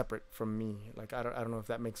something separate from me. Like I don't know if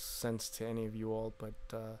that makes sense to any of you all, but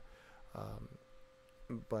I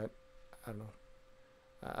don't know.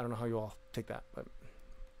 I don't know how you all take that, but.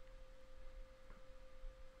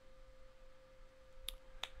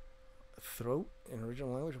 Throat in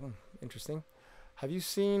original language. Interesting. Have you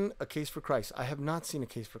seen A Case for Christ? I have not seen A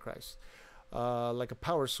Case for Christ. Like a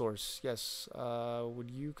power source, yes.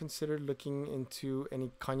 Would you consider looking into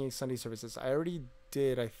any Kanye Sunday services? I already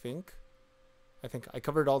did, I think I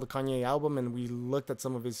covered all the Kanye album and we looked at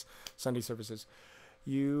some of his Sunday services.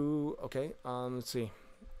 Okay, let's see.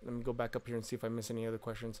 Let me go back up here and see if I miss any other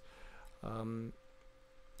questions.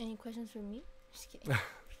 Any questions for me? Just kidding.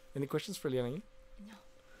 Any questions for Liana? No.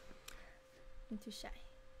 I'm too shy.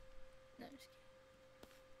 No, I'm just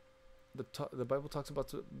kidding. The Bible talks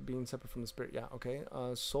about being separate from the spirit. Yeah, okay.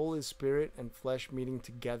 Soul is spirit and flesh meeting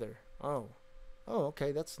together. Oh,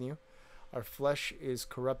 okay, that's new. Our flesh is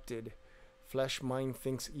corrupted. Flesh mind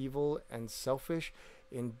thinks evil and selfish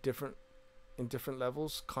in different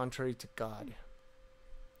levels, contrary to God.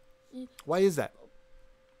 Why is that?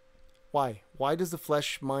 Why? Why does the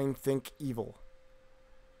flesh mind think evil?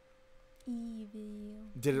 Evil.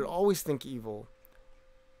 Did it always think evil?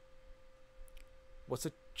 What's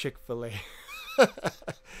a Chick-fil-A?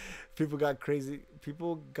 People got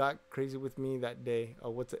crazy with me that day.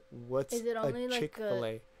 What's is it only a Chick-fil-A?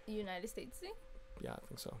 Like a United States thing? Yeah, I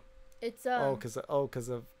think so. It's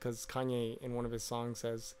because Kanye in one of his songs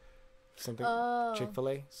says something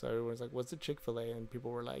Chick-fil-A. So everyone's like, "What's a Chick-fil-A?" And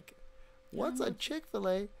people were like, "What's a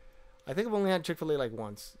Chick-fil-A?" I think I've only had Chick-fil-A like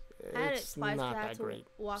once. It's not that great.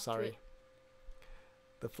 Sorry.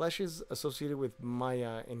 The flesh is associated with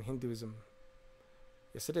Maya in Hinduism.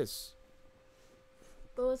 Yes, it is.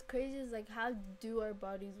 But what's crazy is like, how do our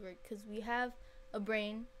bodies work? Because we have a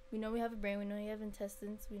brain. We know we have a brain. We know we have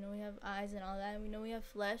intestines. We know we have eyes and all that. And we know we have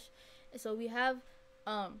flesh. And so we have,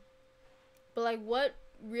 but like, what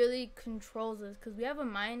really controls us? Because we have a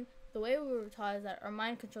mind. The way we were taught is that our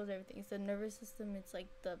mind controls everything. It's the nervous system. It's like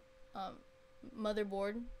the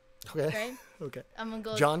motherboard. Okay. Right? Okay. I'm gonna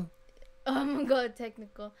go. John? I'm gonna go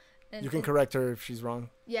technical. You can correct her if she's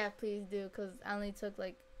wrong. Yeah, please do, because I only took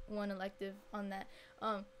like one elective on that.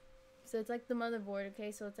 So it's like the motherboard,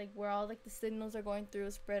 okay? So it's like where all like the signals are going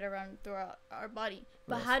through, spread around throughout our body.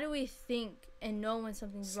 But yes. How do we think and know when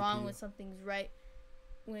something's wrong, when something's right,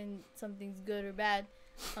 when something's good or bad?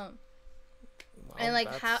 Well, and like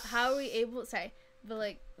how are we able? Sorry, but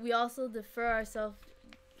like we also defer ourselves.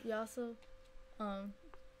 We also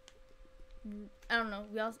I don't know.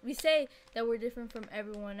 We say that we're different from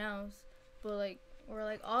everyone else, but like we're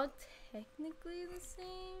like all technically the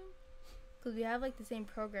same because we have like the same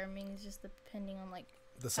programming. It's just depending on like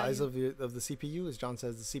the size of the CPU. As John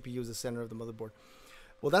says, the CPU is the center of the motherboard.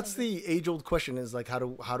 Well, that's the age-old question: is like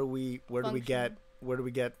where do we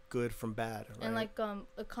get good from bad? Right? And like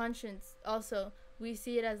a conscience. Also, we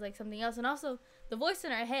see it as like something else, and also the voice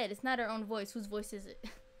in our head. It's not our own voice. Whose voice is it?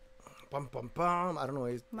 Bum, bum, bum. I don't know.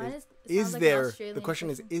 Is like there? The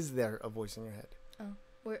question is there a voice in your head? Oh,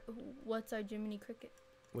 what's our Jiminy Cricket?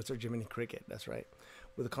 What's our Jiminy Cricket? That's right.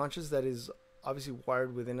 With a conscience that is obviously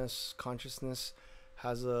wired within us, consciousness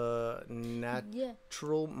has a Yeah.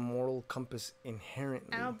 natural moral compass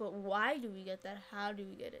inherently. I know, but why do we get that? How do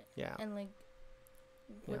we get it? Yeah. And like,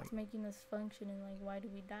 what's making us function? And like, why do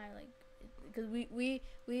we die? Like, because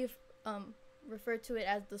we've refer to it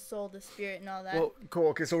as the soul, the spirit, and all that. Well, cool.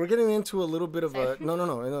 Okay, so we're getting into a little bit of a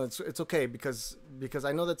no. It's okay because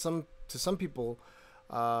I know that to some people,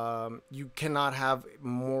 you cannot have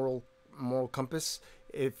moral compass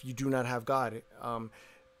if you do not have God.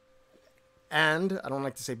 And I don't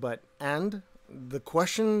like to say but, and the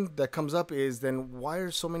question that comes up is then why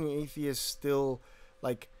are so many atheists still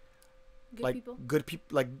like good people,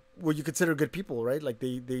 like what you consider good people, right? Like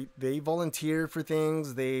they volunteer for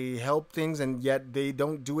things, they help things, and yet they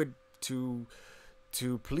don't do it to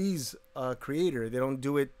please a creator. They don't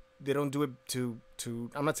do it to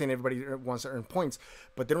I'm not saying everybody wants to earn points,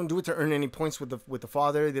 but they don't do it to earn any points with the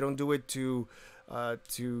Father. They don't do it to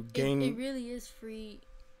gain. It really is free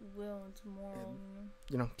will. It's moral.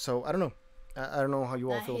 You know, so I don't know. I don't know how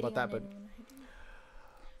you all feel about that, but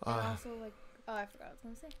and also like, oh, I forgot what I was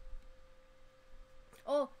gonna say.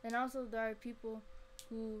 Oh, and also there are people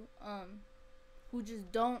who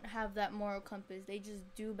just don't have that moral compass. They just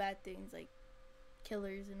do bad things, like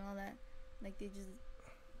killers and all that. Like they just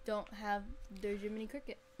don't have their Jiminy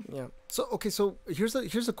Cricket. Yeah. So okay. So here's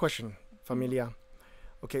a question, familia.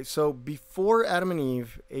 Okay. So before Adam and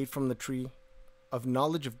Eve ate from the tree of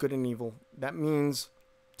knowledge of good and evil, that means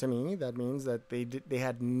that they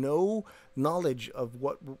had no knowledge of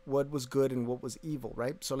what was good and what was evil,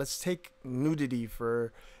 right? So let's take nudity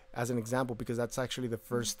as an example, because that's actually the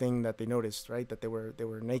first thing that they noticed, right? That they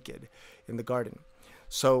were naked in the garden.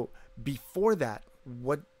 So before that,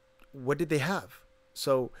 what did they have?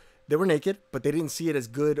 So they were naked, but they didn't see it as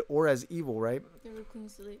good or as evil, right? They were clean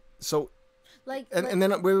slate. So and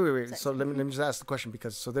then wait. Sorry. So let me just ask the question,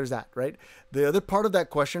 because so there's that, right? The other part of that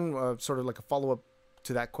question, sort of like a follow up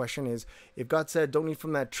to that question, is if God said don't eat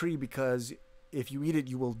from that tree because if you eat it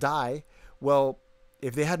you will die. Well,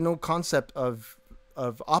 if they had no concept of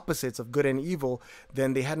opposites of good and evil,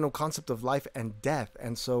 then they had no concept of life and death.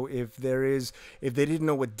 And so if they didn't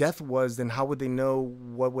know what death was, then how would they know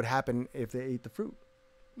what would happen if they ate the fruit?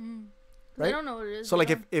 Right? I don't know what it is. So like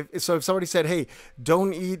if somebody said, hey,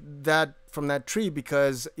 don't eat from that tree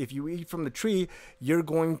because if you eat from the tree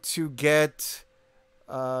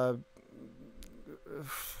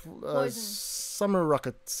Poison.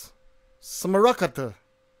 Samarakata.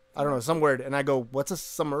 I don't know, some word. And I go, what's a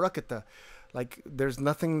samarakata? Like, there's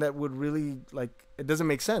nothing that would really, like, it doesn't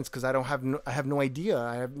make sense because I have no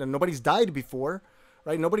idea. Nobody's died before,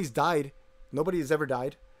 right? Nobody's died. Nobody has ever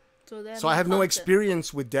died. So I have no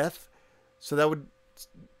experience with death. So that would,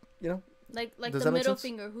 you know. Like the middle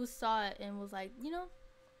finger, who saw it and was like,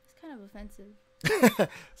 it's kind of offensive.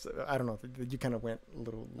 So I don't know. You kind of went a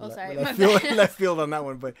little left field on that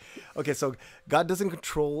one, but okay. So God doesn't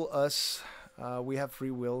control us. We have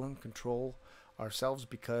free will and control ourselves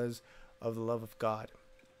because of the love of God.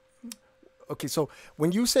 Okay. So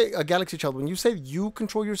when you say a galaxy child, when you say you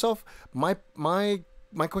control yourself, my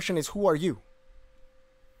question is, who are you?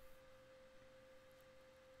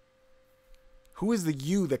 Who is the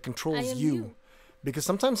you that controls you? Because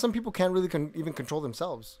sometimes some people can't really even control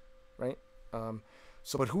themselves, right?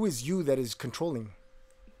 But who is you that is controlling?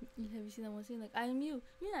 Have you seen that one scene? Like, I am you.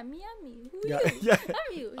 You're not me, I'm me. Who are you? Yeah.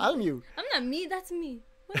 I'm you. I'm you. I'm not me, that's me.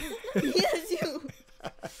 What? That's not me, that's you.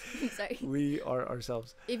 I'm sorry. We are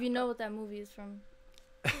ourselves. If you know what that movie is from,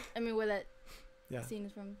 I mean, where that scene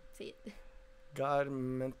is from, say it. God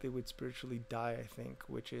meant they would spiritually die, I think,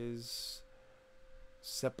 which is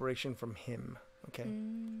separation from Him. Okay.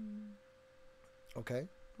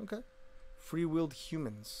 Okay. Free-willed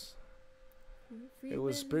humans. It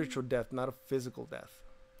was spiritual death, not a physical death.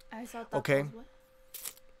 I saw that. Okay.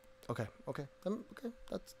 Okay.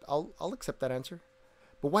 That's I'll accept that answer.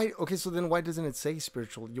 But why? Okay, so then why doesn't it say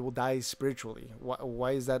spiritual? You will die spiritually.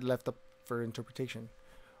 Why is that left up for interpretation?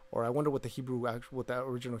 Or I wonder what the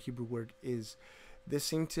original Hebrew word is. This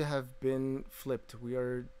seemed to have been flipped. We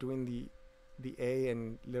are doing the A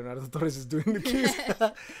and Leonardo Torres is doing the Q's.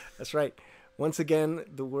 That's right. Once again,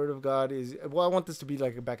 the Word of God is... Well, I want this to be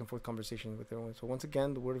like a back and forth conversation with everyone. So once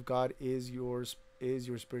again, the Word of God is your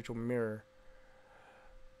spiritual mirror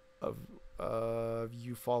of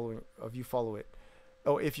you follow it.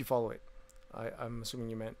 Oh, if you follow it. I'm assuming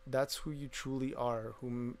you meant. That's who you truly are,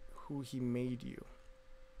 who He made you.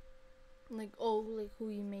 Like who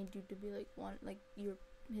He made you to be, like one, like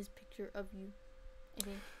His picture of you.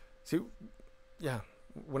 Okay. See, yeah.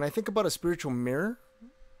 When I think about a spiritual mirror,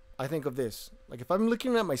 I think of this. Like, if I'm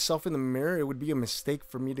looking at myself in the mirror, it would be a mistake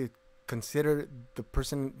for me to consider the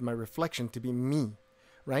person, my reflection, to be me,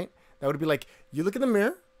 right? That would be like you look in the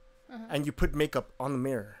mirror Uh-huh. and you put makeup on the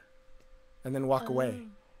mirror and then walk away,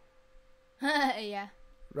 Yeah.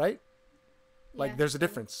 right? Like Yeah, there's a true.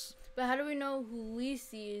 difference. But how do we know who we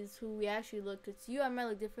see is who we actually look? Because I might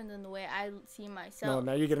look different than the way I see myself. No,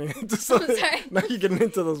 now you're getting into some, sorry. now you're getting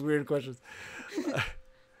into those weird questions.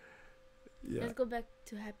 Yeah. Let's go back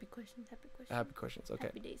to happy questions. Happy questions. Happy questions. Okay.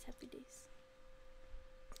 Happy days. Happy days.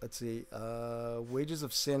 Let's see. Wages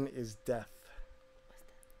of sin is death. What's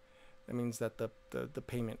that? That means that the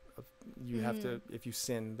payment of you have to, if you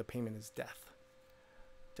sin, the payment is death.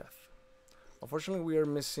 Death. Unfortunately, we are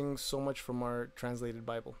missing so much from our translated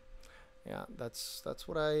Bible. Yeah, that's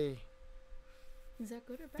what I Is that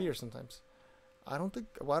good or bad? fear sometimes. I don't think.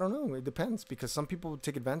 Well, I don't know. It depends, because some people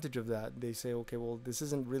take advantage of that. They say, okay, well, this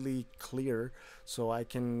isn't really clear, so I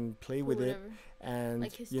can play with it. And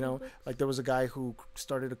Like history you know, books? like there was a guy who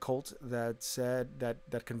started a cult that said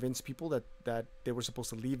that convinced people that they were supposed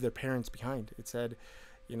to leave their parents behind. It said,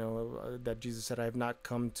 you know, that Jesus said, "I have not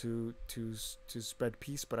come to spread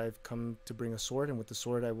peace, but I've come to bring a sword, and with the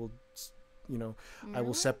sword I will, you know, I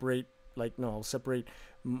will No? separate. Like no, I'll separate,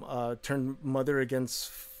 turn mother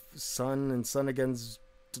against son and son against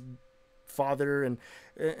father, and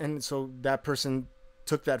so that person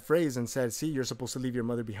took that phrase and said, see, you're supposed to leave your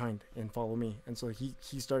mother behind and follow me. And so he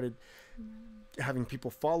started having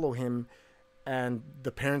people follow him, and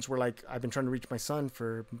the parents were like, I've been trying to reach my son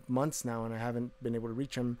for months now and I haven't been able to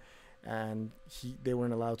reach him, and they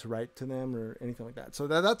weren't allowed to write to them or anything like that. So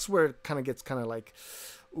that's where it kind of gets kind of like,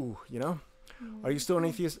 ooh, you know. Are you still an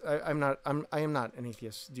atheist? I am not an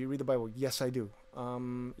atheist. Do you read the Bible? Yes, I do.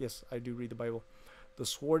 Yes, I do read the Bible. The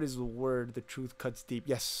sword is the word. The truth cuts deep.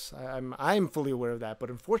 Yes, I'm fully aware of that.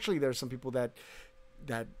 But unfortunately, there are some people that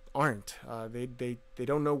aren't. They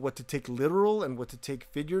don't know what to take literal and what to take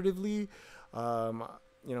figuratively.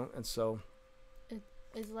 You know, and so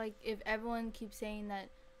It's like if everyone keeps saying that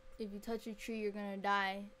if you touch a tree, you're gonna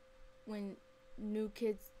die. When new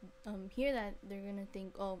kids hear that, they're gonna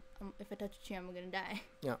think, oh, if I touch a tree, I'm gonna die.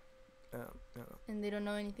 yeah. And they don't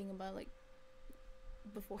know anything about like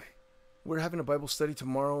before. We're having a Bible study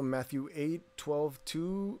tomorrow, Matthew 8, 12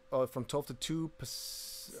 to, from 12 to 2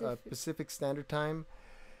 Pacific Standard Time,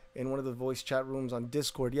 in one of the voice chat rooms on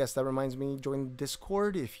Discord. Yes, that reminds me, join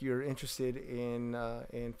Discord if you're interested in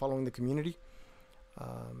following the community.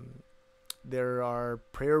 There are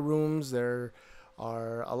prayer rooms. There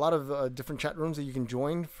are a lot of different chat rooms that you can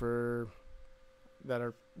join that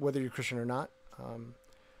are whether you're Christian or not.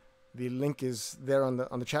 The link is there on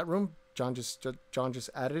the chat room. John just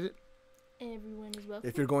added it. Everyone is welcome.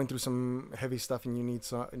 If you're going through some heavy stuff and you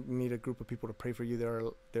need a group of people to pray for you, there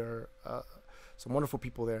are some wonderful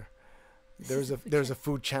people there. There's a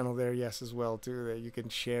food channel there, yes, as well too, that you can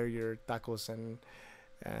share your tacos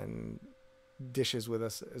and dishes with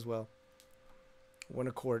us as well. One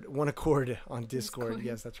accord on Discord.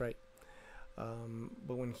 Yes, that's right.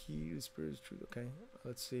 But when he the spirit is truth, okay.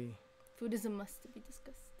 Let's see. Food is a must to be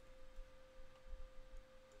discussed.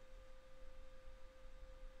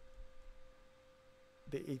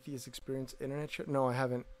 The Atheist Experience internet show? No, I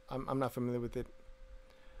haven't. I'm not familiar with it.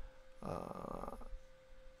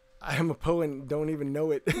 I am a poet and don't even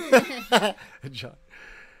know it. John.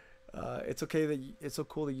 It's okay that it's so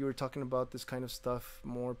cool that you were talking about this kind of stuff.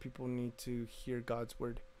 More people need to hear God's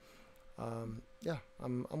word. Yeah,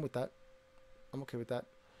 I'm with that. I'm okay with that.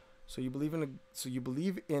 So you believe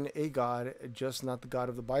in a God, just not the God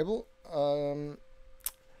of the Bible?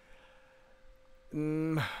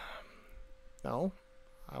 No.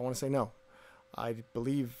 I want to say no. I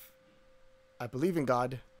believe in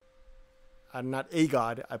God. I'm not a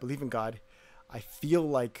God. I believe in God. I feel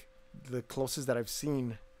like the closest that I've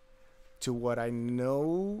seen to what I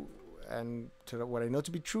know and to what I know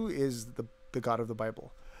to be true is the God of the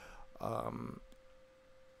Bible.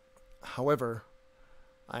 However,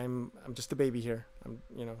 I'm just a baby here.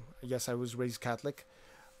 Yes, I was raised Catholic.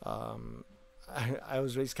 I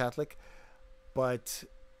was raised Catholic, but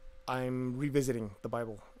I'm revisiting the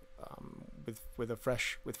Bible with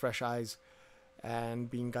fresh eyes, and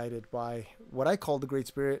being guided by what I call the Great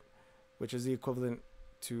Spirit, which is the equivalent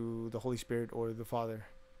to the Holy Spirit or the Father.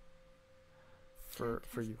 For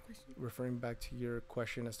you, referring back to your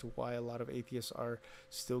question as to why a lot of atheists are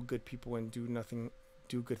still good people and do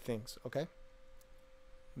good things. Okay,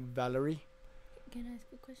 Valerie. Can I ask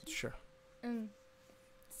a question? Sure.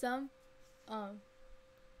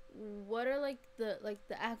 What are the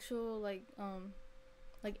actual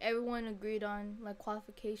like everyone agreed on like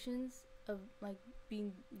qualifications of like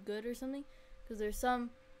being good or something? Because there's some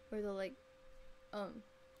where they're like,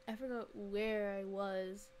 I forgot where I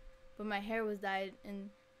was, but my hair was dyed, and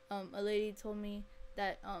a lady told me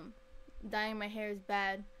that dyeing my hair is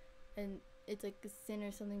bad, and it's like a sin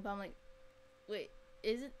or something. But I'm like, wait,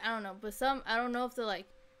 is it? I don't know. But I don't know if they're like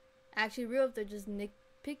actually real, if they're just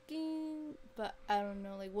nitpicking. But I don't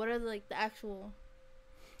know. Like, what are the actual?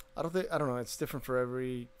 I don't know. It's different for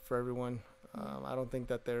everyone. I don't think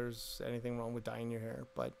that there's anything wrong with dyeing your hair,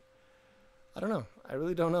 but I don't know. I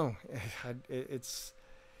really don't know. It's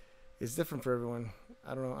different for everyone.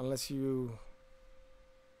 I don't know, unless you.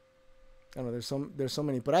 I don't know. There's so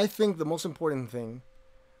many, but I think the most important thing.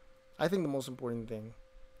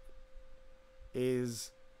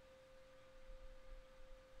 Is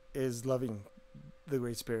loving the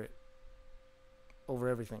Great Spirit over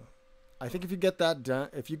everything. I think if you get that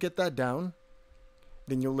down,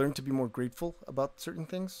 then you'll learn to be more grateful about certain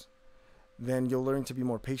things. Then you'll learn to be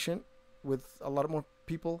more patient with a lot more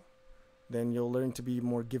people. Then you'll learn to be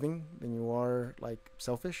more giving than you are like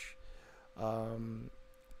selfish.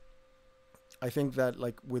 I think that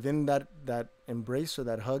like within that embrace or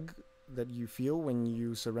that hug that you feel when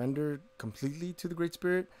you surrender completely to the Great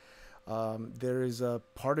Spirit, there is a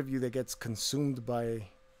part of you that gets consumed by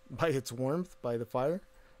its warmth, by the fire,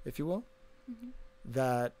 if you will,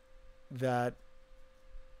 that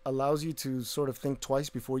allows you to sort of think twice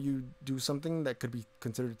before you do something that could be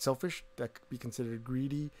considered selfish, that could be considered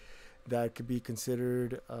greedy, that could be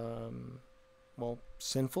considered,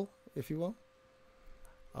 sinful, if you will.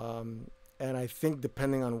 And I think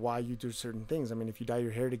depending on why you do certain things, I mean, if you dye your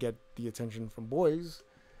hair to get the attention from boys,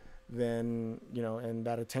 then, and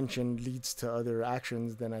that attention leads to other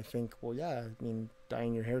actions, then I think, well, yeah, I mean,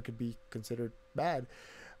 dyeing your hair could be considered bad.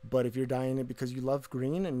 But if you're dyeing it because you love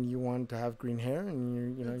green and you want to have green hair and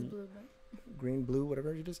you're, green, blue,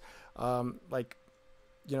 whatever it is,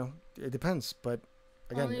 it depends. But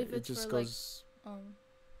again, it just goes.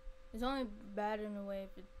 It's only bad in a way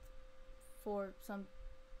if it's for some,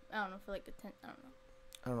 I don't know, for like a I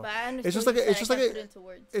don't know. But I understand. It's just like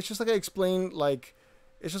I explained, like,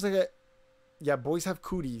 it's just like boys have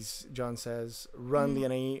cooties, John says. Run,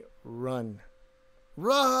 Leonie, run.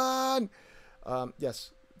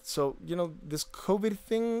 Yes. So, this COVID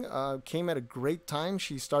thing came at a great time.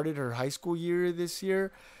 She started her high school year this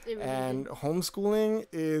year. And homeschooling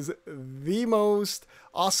is the most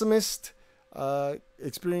awesomest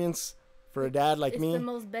experience for a dad like me. It's the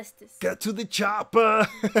most bestest. Get to the chopper.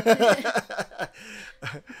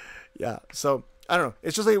 Yeah. So, I don't know.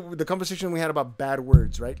 It's just like the conversation we had about bad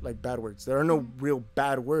words, right? Like bad words. There are no real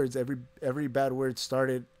bad words. Every bad word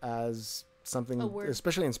started as something,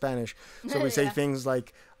 especially in Spanish. So we say things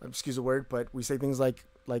like, excuse the word, but we say things like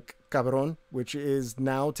cabron, which is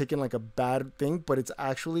now taken like a bad thing, but it's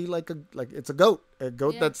actually it's a goat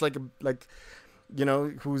that's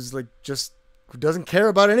who's like just who doesn't care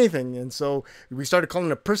about anything. And so we started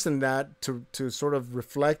calling a person that to sort of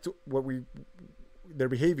reflect their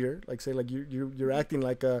behavior, like say like you're acting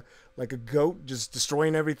like a goat, just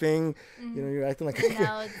destroying everything. You're acting like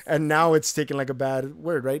and now it's taken like a bad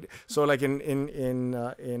word, right? So like in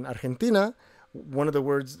Argentina, one of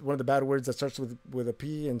the bad words that starts with a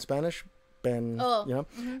P in Spanish,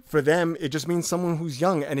 for them it just means someone who's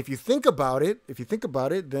young. And if you think about it,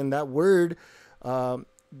 then that word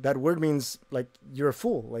means like you're a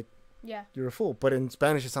fool, like. Yeah, you're a fool. But in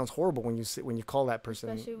Spanish, it sounds horrible when you call that person.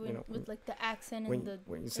 Especially with like the accent and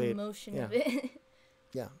the emotion of it.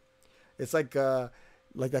 Yeah, it's like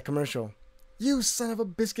that commercial. You son of a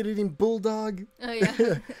biscuit-eating bulldog. Oh yeah.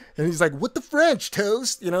 And he's like, "What the French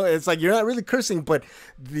toast?" It's like you're not really cursing, but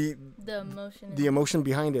the emotion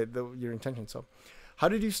behind it, your intention. So, how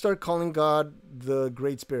did you start calling God the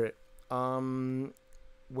Great Spirit?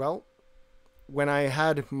 Well, when I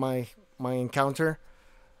had my encounter.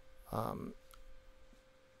 I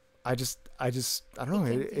don't know.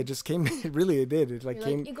 It just came. It did. It like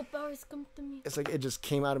came. Ego powers come to me. It's like it just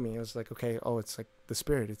came out of me. It was like, okay, it's like the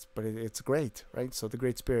Spirit. It's great, right? So the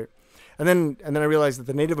Great Spirit, and then I realized that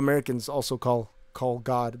the Native Americans also call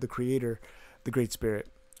God, the Creator, the Great Spirit.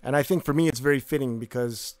 And I think for me it's very fitting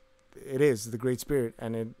because it is the Great Spirit,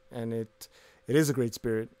 and it is a Great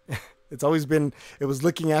Spirit. It's always been. It was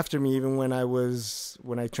looking after me even when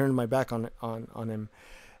I turned my back on Him.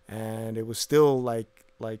 And it was still like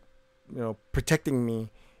protecting me,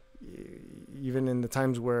 even in the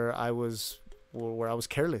times where I was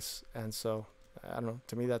careless. And so I don't know.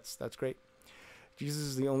 To me, that's great. Jesus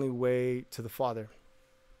is the only way to the Father.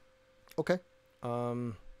 Okay. I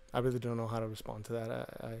really don't know how to respond to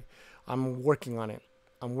that. I'm working on it.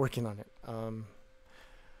 And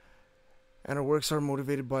our works are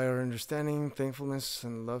motivated by our understanding, thankfulness,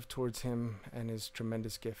 and love towards Him and His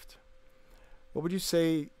tremendous gift. What would you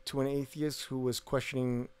say to an atheist who was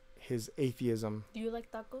questioning his atheism? Do you like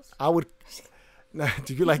tacos? I would.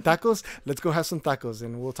 Do you like tacos? Let's go have some tacos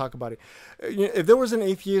and we'll talk about it. If there was an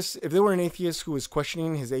atheist, if there were an atheist who was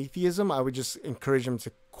questioning his atheism, I would just encourage him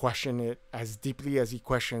to question it as deeply as he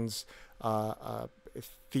questions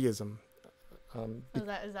theism. Is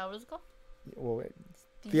that what it's called? Well,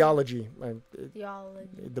 theology,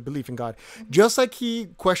 Theology. the belief in God. Just like he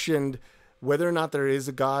questioned whether or not there is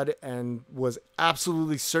a God and was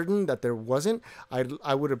absolutely certain that there wasn't,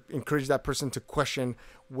 I would have encouraged that person to question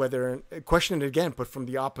it again, but from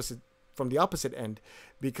the opposite end,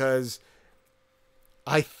 because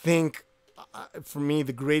I think for me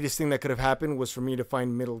the greatest thing that could have happened was for me to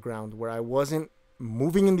find middle ground where I wasn't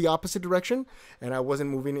moving in the opposite direction and I wasn't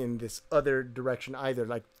moving in this other direction either,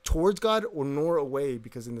 like towards God or nor away,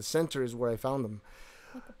 because in the center is where I found them.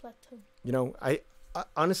 Like a plateau. You know, I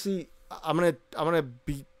honestly, I'm gonna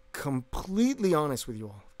be completely honest with you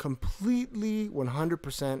all. Completely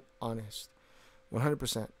 100% honest.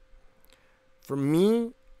 100%. For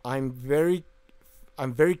me, I'm very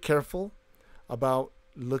careful about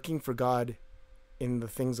looking for God in the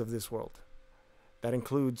things of this world. That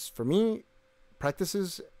includes, for me,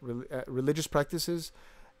 practices, religious practices,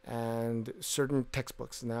 and certain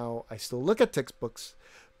textbooks. Now, I still look at textbooks,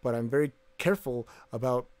 but I'm very careful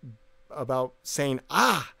about saying,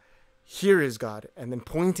 here is God, and then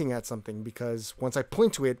pointing at something, because once I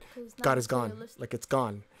point to it, God is gone. Like, it's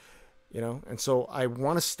gone, you know? And so I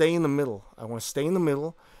want to stay in the middle. I want to stay in the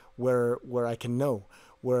middle where I can know,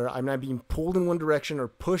 where I'm not being pulled in one direction or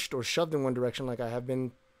pushed or shoved in one direction like I have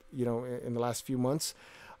been, you know, in the last few months.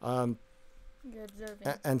 You're observing.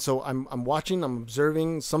 And so I'm watching, I'm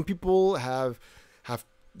observing. Some people have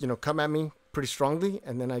you know, come at me pretty strongly,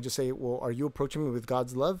 and then I just say, well, are you approaching me with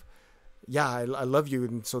God's love? Yeah, I love you,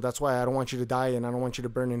 and so that's why I don't want you to die and I don't want you to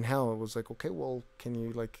burn in hell. It was like, okay, well, can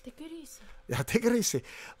you, like, Take it easy. Yeah, take it easy.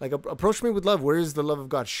 Like, approach me with love. Where is the love of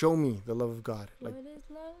God? Show me the love of God. Like, What is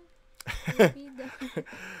love? Be done.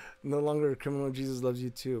 no longer a criminal, Jesus loves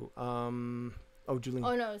you too. Julian.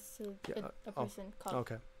 Oh no, it's Yeah, a person called.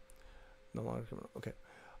 Okay. No longer criminal. Okay.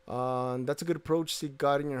 That's a good approach. Seek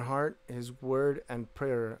God in your heart, His word, and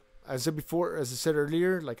prayer. As I said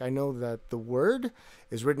earlier, like, I know that the word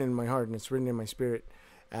is written in my heart and it's written in my spirit.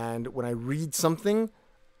 And when I read something,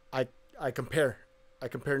 I compare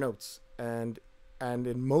notes. And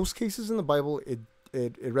in most cases in the Bible, it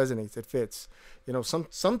resonates, it fits. You know, some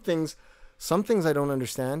things I don't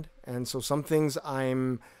understand, and so some things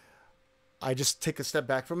I just take a step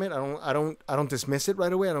back from it. I don't dismiss it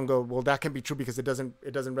right away. I don't go, well, that can be true because it doesn't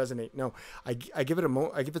resonate. No, I give it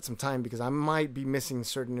I give it some time, because I might be missing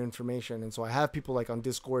certain information. And so I have people like on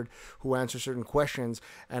Discord who answer certain questions,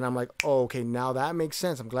 and I'm like, oh, okay, now that makes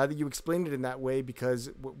sense. I'm glad that you explained it in that way, because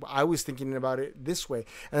I was thinking about it this way.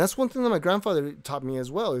 And that's one thing that my grandfather taught me as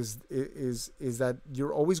well, is that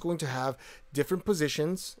you're always going to have different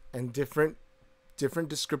positions and different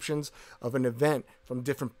descriptions of an event from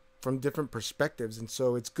different perspectives. And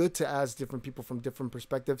so it's good to ask different people from different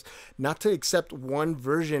perspectives, not to accept one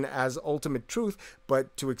version as ultimate truth,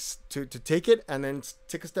 but to take it and then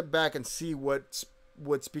take a step back and see what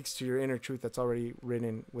speaks to your inner truth that's already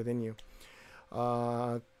written within you.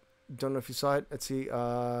 Don't know if you saw it. Let's see.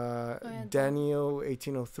 Daniel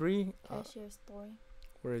 1803. Can I share a story?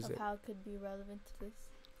 Where is of it? How it could be relevant to this?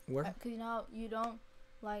 Where? Because you don't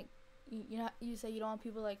like, you say you don't want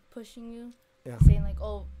people like pushing you, Yeah. saying like,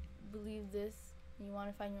 oh, believe this, and you want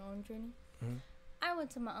to find your own journey. Mm-hmm. I went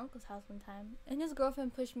to my uncle's house one time, and his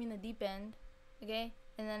girlfriend pushed me in the deep end. Okay,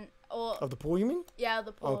 and then Of the pool, you mean? Yeah,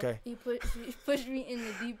 the pool. Okay. He pushed me in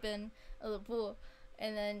the deep end of the pool,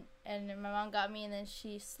 and then my mom got me, and then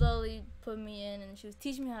she slowly put me in, and she was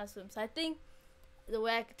teaching me how to swim. So I think the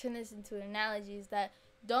way I could turn this into an analogy is that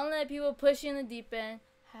don't let people push you in the deep end.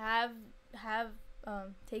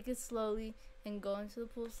 Take it slowly and go into the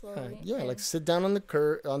pool slowly. Yeah, like sit down on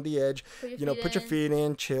the edge. Put your feet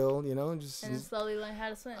in, chill. You know, just and then slowly learn how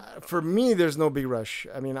to swim. For me, there's no big rush.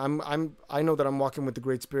 I mean, I know that I'm walking with the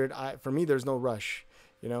Great Spirit. For me, there's no rush.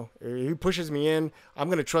 You know, if he pushes me in, I'm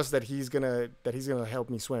gonna trust that he's gonna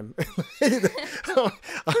help me swim. I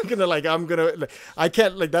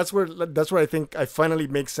can't, like, that's where I think I finally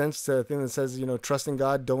make sense to the thing that says, you know, trust in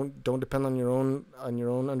God, don't depend on your own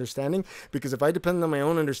understanding, because if I depend on my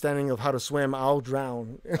own understanding of how to swim, I'll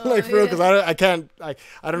drown. Like, for real, because I can't, I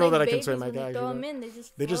don't know that I can swim. When you throw them in, they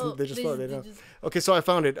just float. They don't. Okay, so I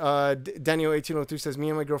found it. Daniel 1803 says, me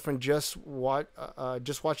and my girlfriend just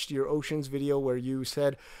watched your oceans video where you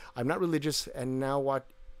said, I'm not religious, and now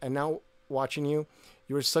watching you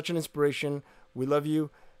are such an inspiration. We love you.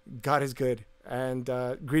 God is good. And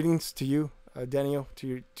greetings to you, Daniel,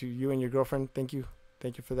 to you and your girlfriend. Thank you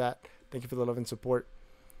for that. Thank you for the love and support.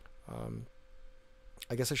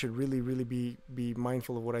 I guess I should really be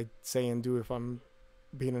mindful of what I say and do if I'm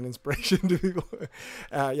being an inspiration to people.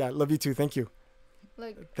 Yeah, love you too. Thank you.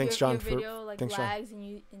 Like Thanks, your John. video like thanks, John. lags and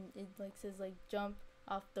it like says like jump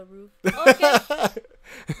off the roof. Okay.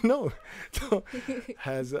 No.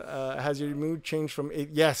 Has your mood changed from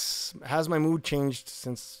yes? Has my mood changed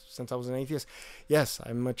since I was an atheist? Yes,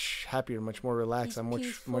 I'm much happier, much more relaxed. I'm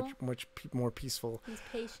much more peaceful. He's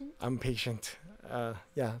patient. I'm patient.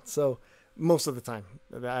 Yeah. So most of the time,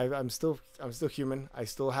 I'm still human. I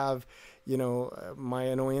still have, my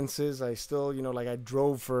annoyances. I still, like I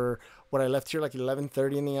drove for what I left here like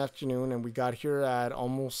 11:30 in the afternoon, and we got here at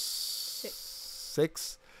almost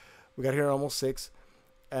 6. We got here at almost 6.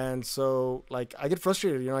 And so like I get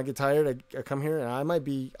frustrated, I get tired. I come here and I might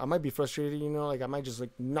be frustrated, like I might just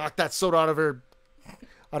like knock that soda out of her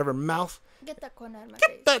mouth. Get that corn out of my face.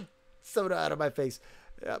 face. Get that soda out of my face.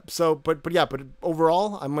 Yeah, so but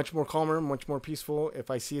overall I'm much more calmer, much more peaceful.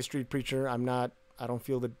 If I see a street preacher, I don't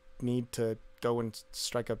feel the need to go and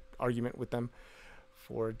strike a argument with them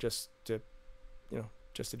for just to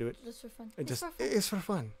do it. Just for fun. It's for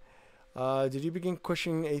fun. Did you begin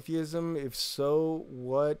questioning atheism? If so,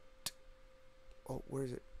 what? Oh, where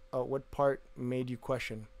is it? Oh, what part made you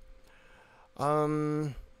question?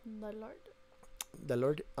 The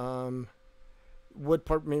Lord. What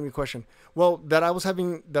part made me question? Well, that I was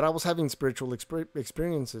having spiritual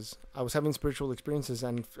experiences. I was having spiritual experiences,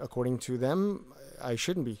 and according to them, I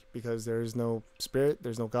shouldn't be, because there is no spirit,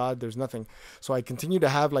 there's no God, there's nothing. So I continue to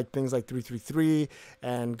have like things like 333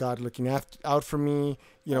 and God looking out for me.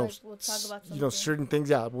 We'll talk about something. Certain things.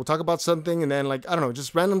 Yeah, we'll talk about something, and then like I don't know,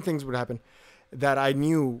 just random things would happen that I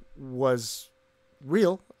knew was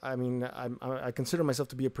real. I mean, I consider myself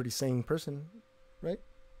to be a pretty sane person, right?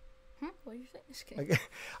 What are you saying?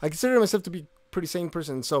 I consider myself to be a pretty sane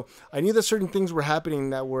person. So I knew that certain things were happening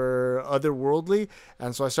that were otherworldly.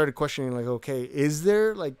 And so I started questioning, like, okay, is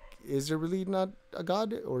there really not a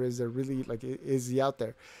God? Or is there really, like, is he out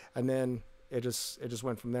there? And then it just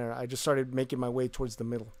went from there. I just started making my way towards the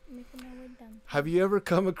middle. Have you ever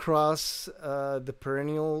come across the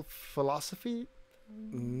perennial philosophy?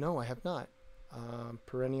 No, I have not.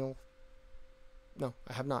 Perennial. No,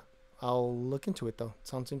 I have not. I'll look into it though. It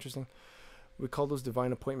sounds interesting. We call those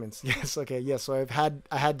divine appointments. Yes. Okay. Yes. So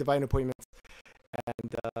I had divine appointments,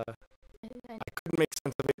 and I couldn't make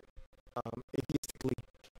sense of it atheistically,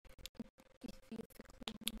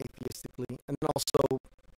 and then also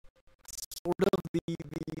sort of the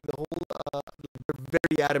whole. They're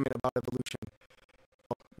very adamant about evolution.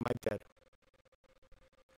 Oh, my dead.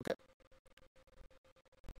 Okay.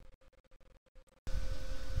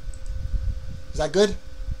 Is that good?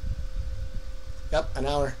 Yep, an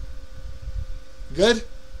hour. Good?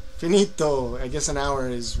 Finito. I guess an hour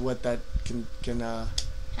is what that can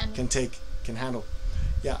handle.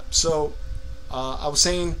 Yeah. So I was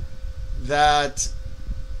saying that.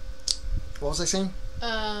 What was I saying?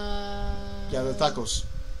 Yeah, the tacos.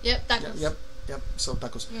 Yep, tacos. Yep. So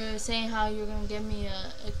tacos. You were saying how you're gonna get me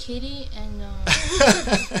a kitty and.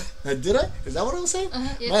 Did I? Is that what I was saying?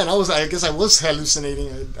 Yep. Man, I guess I was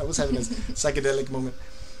hallucinating. I was having a psychedelic moment.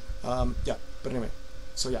 Yeah. But anyway,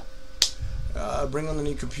 so yeah. Bring on the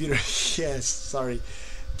new computer. Yes, sorry.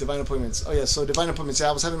 Divine appointments. Oh yeah, so divine appointments. Yeah,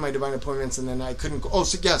 I was having my divine appointments, and then I couldn't go. Oh,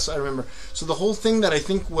 so yes, I remember. So the whole thing that I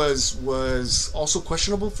think was also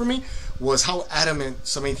questionable for me was how adamant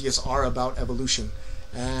some atheists are about evolution.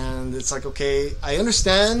 And it's like, okay, I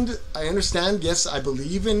understand. Yes, I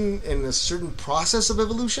believe in a certain process of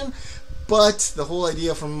evolution, but the whole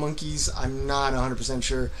idea from monkeys, I'm not 100%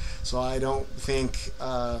 sure. So I don't think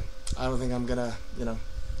I'm gonna,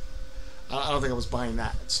 I don't think I was buying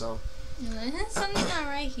that. So something's not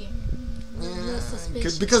right here.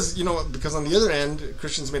 Because on the other end,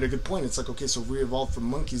 Christians made a good point. It's like, okay, so if we evolved from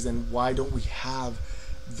monkeys, then why don't we have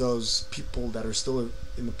those people that are still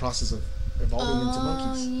in the process of evolving into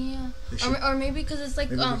monkeys? Yeah. Or maybe because it's like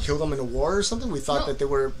maybe we killed them in a war or something. We thought that we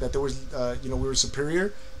were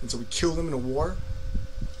superior, and so we killed them in a war.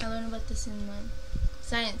 I learned about this in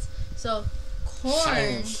science. So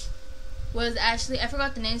corn was actually, I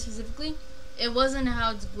forgot the name specifically. It wasn't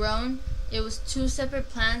how it's grown. It was 2 separate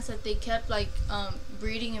plants that they kept like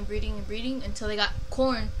breeding until they got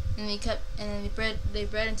corn, and they bred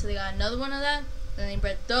until they got another one of that, and they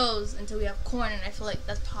bred those until we have corn. And I feel like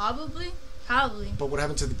that's probably. But what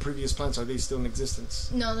happened to the previous plants? Are they still in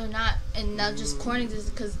existence? No, they're not. And now just corn exists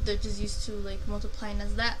because they're just used to like multiplying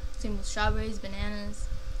as that. Same with strawberries, bananas.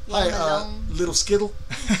 Hi, little Skittle.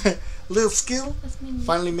 Little Skittle. That's my name.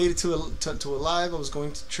 Finally made it to a live. I was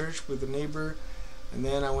going to church with a neighbor, and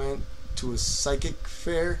then I went to a psychic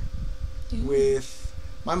fair with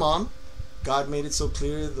my mom, God made it so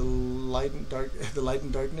clear, the light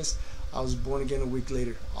and darkness. I was born again a week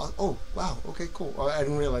later. Oh, wow. Okay, cool. I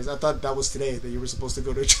didn't realize. I thought that was today, that you were supposed to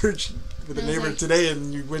go to church with a neighbor today,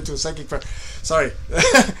 and you went to a psychic prayer. Sorry.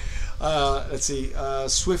 Let's see.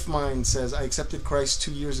 Swift Mind says, I accepted Christ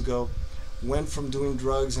 2 years ago, went from doing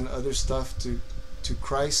drugs and other stuff to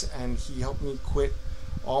Christ, and he helped me quit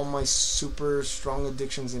all my super strong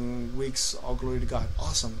addictions in weeks. All glory to God.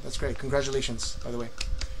 Awesome. That's great. Congratulations, by the way.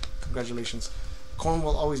 Congratulations. Corn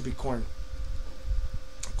will always be corn.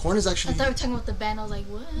 Corn is actually... I thought we were talking about the band. I was like,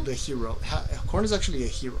 what? The hero. Corn is actually a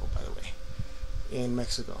hero, by the way, in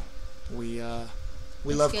Mexico. We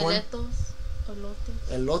love corn.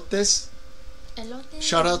 Elotes.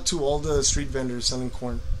 Shout out to all the street vendors selling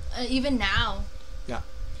corn. Even now. Yeah.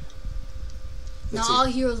 Not all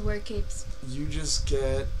heroes wear capes. You just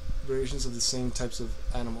get variations of the same types of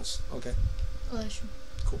animals. Okay. Oh, that's true.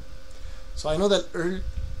 Cool. So I know that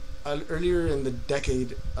earlier in the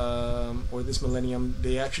decade, or this millennium,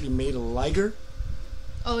 they actually made a liger.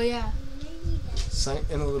 Oh, yeah.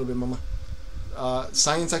 In a little bit, Mama.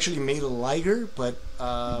 Science actually made a liger, but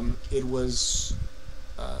it was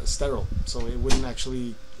sterile, so it wouldn't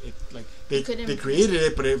actually... They created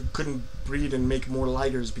it, but it couldn't breed and make more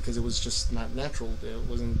ligers because it was just not natural. It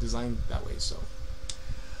wasn't designed that way. So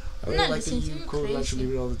I really like that you quote naturally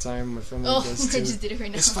read all the time. My family does too. I just did it right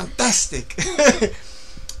now. It's fantastic.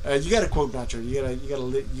 You gotta quote natural. You gotta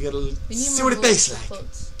see what it tastes like.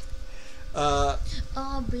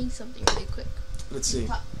 I'll bring something really quick. Let's see.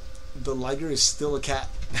 The liger is still a cat.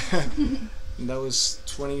 And that was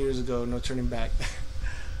 20 years ago. No turning back.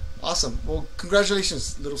 Awesome. Well,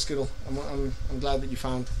 congratulations, little Skittle. I'm glad that you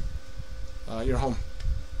found your home.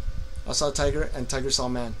 I saw a tiger, and tiger saw a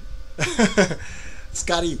man.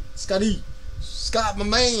 Scott, my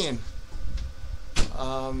man.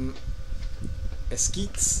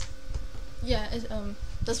 Esquites. Yeah,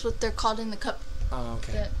 that's what they're called in the cup. Oh,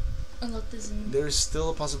 okay. There's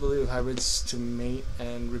still a possibility of hybrids to mate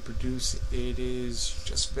and reproduce. It is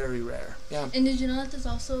just very rare. Yeah. And did you know that there's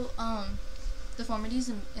also deformities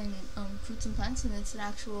in fruits and plants, and it's an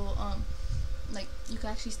actual you can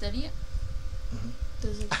actually study it.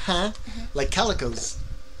 Mm-hmm. Like calicos.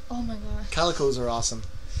 Oh my god, calicos are awesome.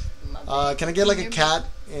 Can I get like a cat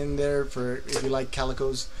in there for if you like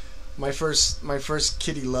calicos? My first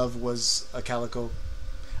kitty love was a calico.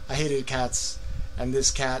 I hated cats, and this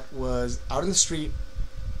cat was out in the street.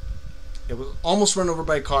 It was almost run over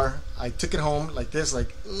by a car. I took it home like this, what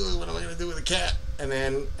am I gonna do with a cat? And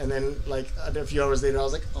then like a few hours later, I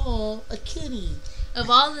was like, oh, a kitty. Of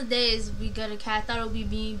all the days we got a cat, I thought it would be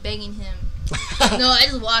me begging him. No, I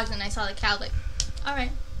just walked and I saw the cat. Like, all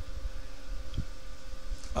right.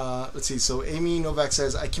 Let's see. So Amy Novak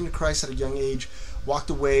says, I came to Christ at a young age, walked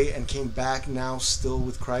away, and came back. Now still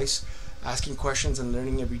with Christ, asking questions and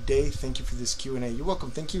learning every day. Thank you for this Q&A. You're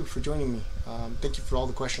welcome. Thank you for joining me. Thank you for all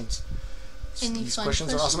the questions. These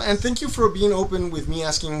questions are awesome, and thank you for being open with me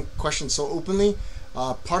asking questions so openly.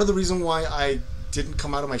 Part of the reason why I didn't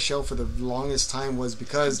come out of my shell for the longest time was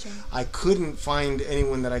because I couldn't find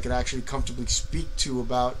anyone that I could actually comfortably speak to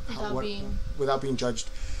about without being judged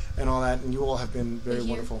and all that. And you all have been very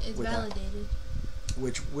wonderful with validated.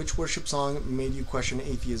 That. Which worship song made you question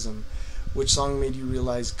atheism? Which song made you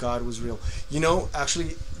realize God was real? You know,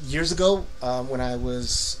 actually, years ago when I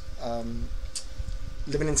was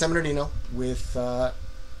living in San Bernardino with her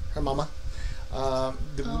mama.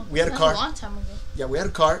 We had a car. A long time ago. Yeah, we had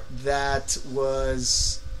a car that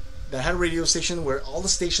had a radio station where all the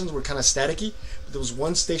stations were kind of staticky, but there was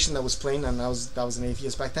one station that was playing, and that was an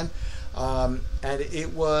atheist back then, and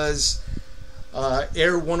it was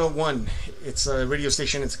Air 101. It's a radio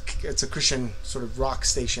station. It's a Christian sort of rock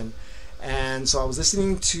station, and so I was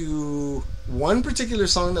listening to one particular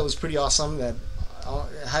song that was pretty awesome that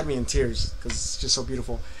had me in tears because it's just so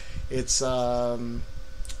beautiful. It's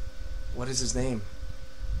what is his name?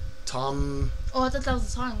 Tom. Oh, I thought that was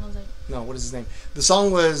the song. I was like, no, what is his name? The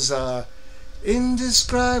song was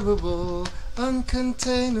indescribable,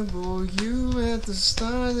 uncontainable. You at the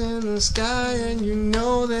stars in the sky, and you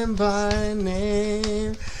know them by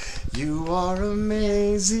name. You are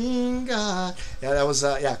amazing, God. Yeah, that was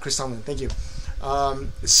Chris Tomlin. Thank you.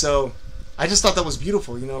 So I just thought that was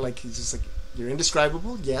beautiful. You know, like he's just like, you're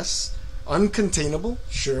indescribable, yes. Uncontainable,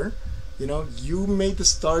 sure. You know, you made the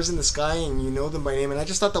stars in the sky and you know them by name. And I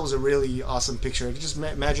just thought that was a really awesome picture. I could just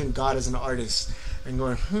imagine God as an artist and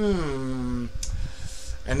going,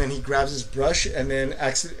 And then he grabs his brush and then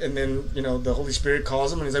you know, the Holy Spirit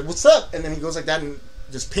calls him and he's like, what's up? And then he goes like that and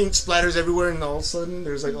just paint splatters everywhere, and all of a sudden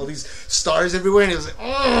there's like all these stars everywhere, and he was like,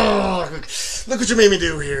 oh, look what you made me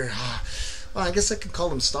do here. well, I guess I could call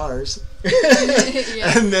them stars.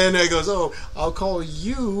 Yeah. And then it goes, oh, I'll call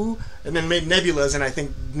you, and then made nebulas, and I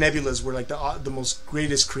think nebulas were like the most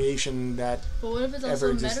greatest creation that But what if it's ever also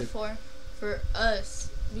a existed. metaphor for us?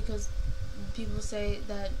 Because people say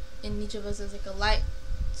that in each of us is like a light,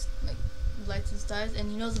 like lights and stars,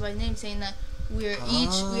 and he knows by name, saying that we are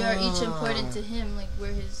each important to him, like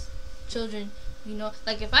we're his children. You know,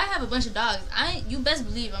 like if I have a bunch of dogs, you best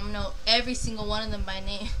believe I'm gonna know every single one of them by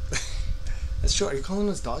name. That's true. Are you calling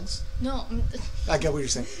us dogs? No, I get what you're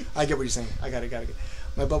saying. I got it.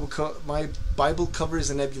 My Bible covers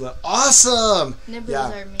a nebula. Awesome.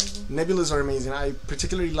 nebulas are amazing. Nebulas are amazing. I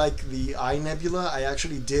particularly like the Eye Nebula. I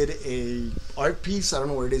actually did a art piece. I don't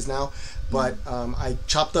know where it is now, but I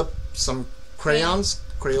chopped up some crayons,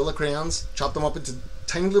 Crayola crayons, chopped them up into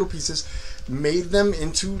tiny little pieces, made them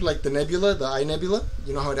into like the nebula, the Eye Nebula.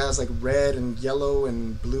 You know how it has like red and yellow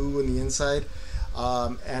and blue in the inside,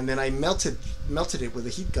 and then I melted it with a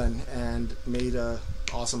heat gun and made a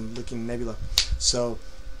awesome looking nebula. So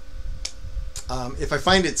if I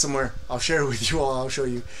find it somewhere, I'll share it with you all. I'll show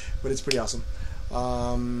you, but it's pretty awesome.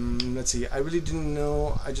 Let's see. I really didn't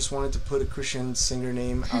know. I just wanted to put a Christian singer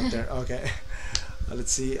name out there. Okay.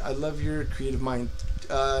 Let's see. I love your creative mind.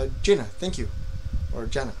 Jana, thank you. Or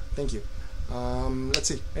Jana, thank you. Let's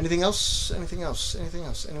see. Anything else? Anything else?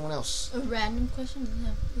 Anyone else? A random question doesn't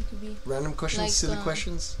have. It could be Random questions, like, silly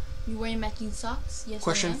questions. you wearing matching socks? Yes.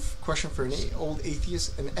 Question Or no? for an old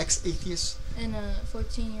atheist, an ex-atheist, And a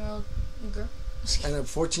 14-year-old girl. and a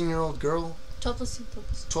 14-year-old girl, 12 plus 2.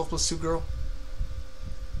 12 plus 2 girl.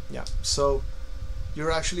 Yeah. So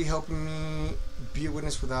you're actually helping me be a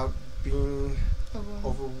witness without being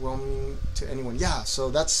overwhelming to anyone. Yeah. So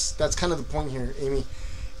that's kind of the point here, Amy,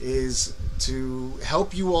 is to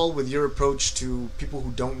help you all with your approach to people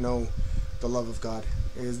who don't know the love of God.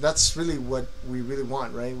 That's really what we really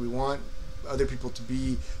want, right? We want other people to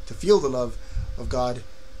feel the love of God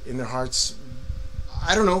in their hearts.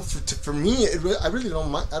 I don't know. For me, I really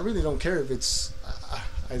don't care if it's.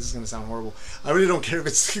 This is gonna sound horrible. I really don't care if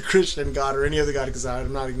it's Christian God or any other God, because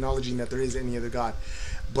I'm not acknowledging that there is any other God.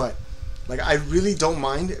 But like, I really don't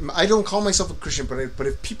mind. I don't call myself a Christian, but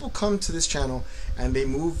if people come to this channel and they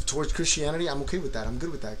move towards Christianity, I'm okay with that. I'm good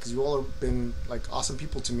with that, because you all have been like awesome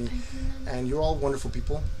people to me, and you're all wonderful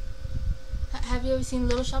people. Have you ever seen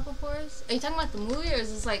Little Shop of Horrors? Are you talking about the movie, or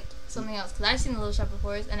is this like something else? Because I've seen the Little Shop of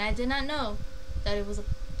Horrors, and I did not know that it was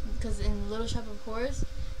because in Little Shop of Horrors,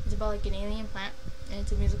 it's about like an alien plant, and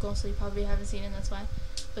it's a musical, so you probably haven't seen it, that's why.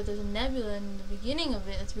 But there's a nebula in the beginning of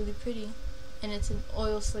it that's really pretty, and it's an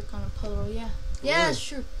oil slick on a puddle. Yeah, Really? it's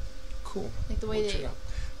true. Cool. Like the way We'll check they. it out.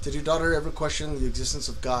 Did your daughter ever question the existence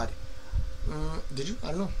of God? Did you? I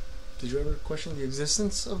don't know. Did you ever question the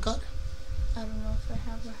existence of God? I don't know if I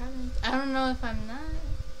have or haven't. I don't know if I'm not,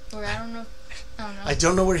 or I don't know. I don't know. I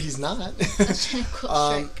don't know where he's not. I'm trying to quote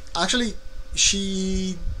Shrek. Actually,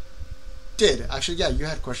 she did. Actually, yeah, you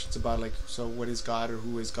had questions about like, so what is God or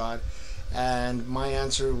who is God? And my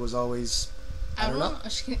answer was always, I don't know.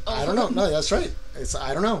 I don't know. No, that's right. It's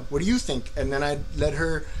I don't know. What do you think? And then I let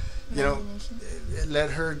her, let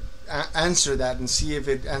her answer that and see if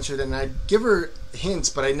it answered. And I'd give her hints,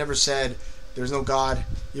 but I never said there's no God.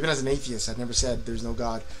 Even as an atheist, I never said there's no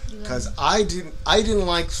God, because I didn't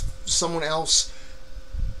like someone else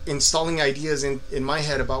installing ideas in my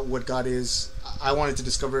head about what God is. I wanted to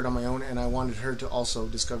discover it on my own, and I wanted her to also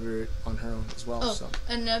discover it on her own as well. Oh, so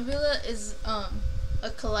a nebula is a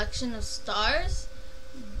collection of stars.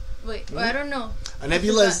 Wait, or I don't know. A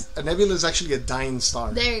nebula is actually a dying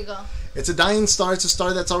star. There you go. It's a dying star. It's a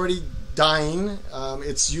star that's already dying.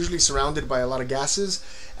 It's usually surrounded by a lot of gases,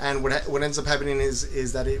 and what ends up happening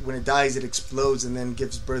is that when it dies, it explodes and then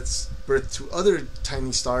gives birth to other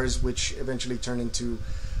tiny stars, which eventually turn into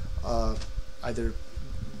either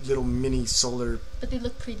little mini solar. But they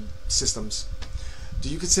look pretty. Systems. Do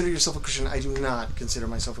you consider yourself a Christian? I do not consider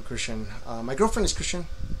myself a Christian. My girlfriend is Christian.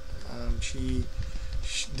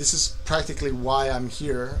 This is practically why I'm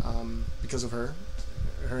here, because of her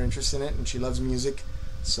interest in it, and she loves music.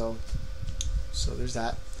 So there's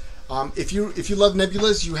that. If you love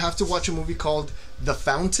nebulas, you have to watch a movie called The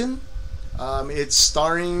Fountain. It's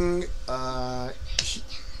starring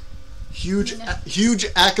Huge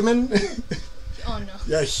Ackerman. Oh no.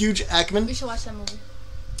 Yeah, Huge Ackerman. We should watch that movie.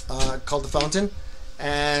 Called The Fountain,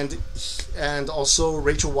 and also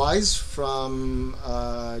Rachel Weisz from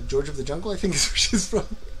George of the Jungle, I think is where she's from.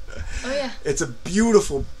 Oh yeah. It's a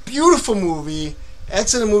beautiful, beautiful movie.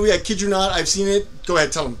 Excellent movie. I kid you not. I've seen it. Go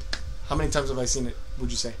ahead, tell them. How many times have I seen it? Would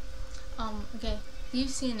you say? Okay. You've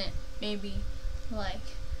seen it maybe like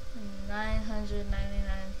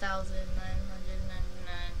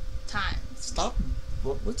 999,999 times. Stop.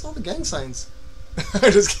 What's all the gang signs?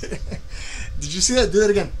 I'm just kidding. Did you see that? Do that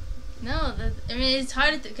again. No, I mean, it's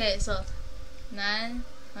hard to... Okay, so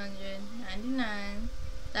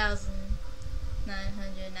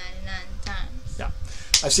 999,999 times. Yeah.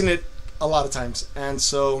 I've seen it a lot of times. And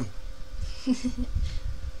so... yeah,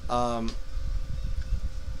 I've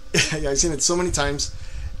seen it so many times.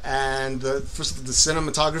 And first of all, the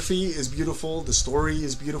cinematography is beautiful. The story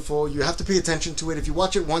is beautiful. You have to pay attention to it. If you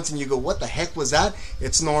watch it once and you go, what the heck was that?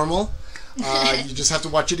 It's normal. You just have to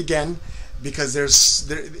watch it again, because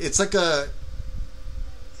it's like a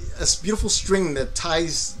beautiful string that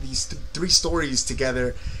ties these three stories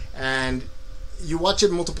together, and you watch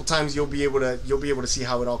it multiple times, you'll be able to see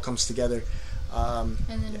how it all comes together. And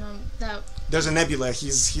then there's a nebula.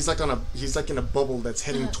 He's like in a bubble that's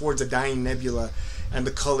heading towards a dying nebula, and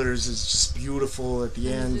the colors is just beautiful at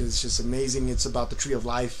the end. It's just amazing. It's about the tree of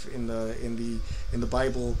life in the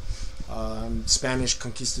Bible. Spanish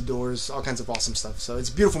conquistadors, all kinds of awesome stuff. So it's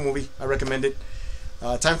a beautiful movie. I recommend it.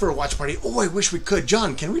 Time for a watch party. Oh, I wish we could.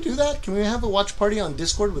 John, can we do that? Can we have a watch party on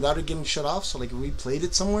Discord without it getting shut off? So like if we played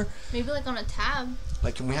it somewhere, maybe like on a tab.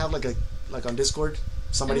 Like, can we have like on Discord?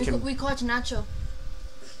 Somebody can. We can watch Nacho.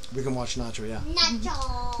 We can watch Nacho. Yeah.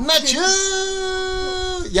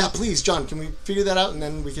 Nacho. Yeah, please, John. Can we figure that out, and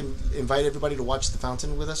then we can invite everybody to watch The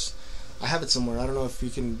Fountain with us? I have it somewhere. I don't know if we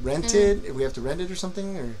can rent it. If we have to rent it or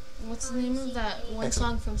something, or. What's the name of that one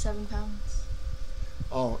Excellent. song from 7 Pounds?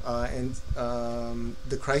 Oh, and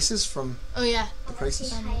The Crisis from... Oh, yeah. The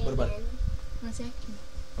Crisis? What about it? One second.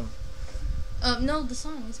 Oh. No, the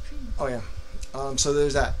song is pretty. Oh, yeah. So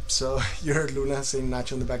there's that. So you heard Luna saying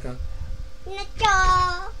Nacho in the background.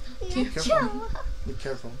 Nacho. Be careful. Be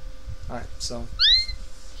careful. Alright, so...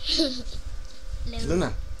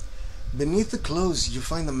 Luna. Beneath the clothes, you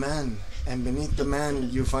find the man. And beneath the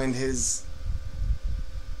man, you find his...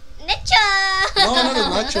 Nacho. No,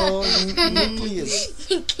 not Nacho.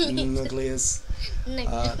 Nucleus.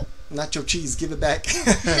 Nacho cheese. Give it back.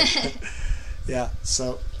 Yeah.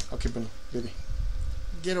 So, okay, baby,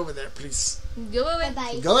 get over there, please. Go away.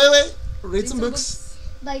 Bye. Go away. Read some books.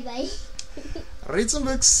 Bye. Read some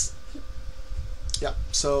books. Yeah.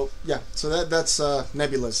 So that's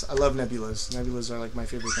nebulas. I love nebulas. Nebulas are like my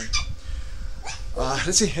favorite thing.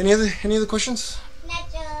 Let's see. Any other questions?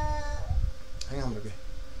 Nacho. Hang on, baby.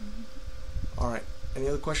 Alright, any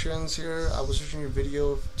other questions here? I was watching your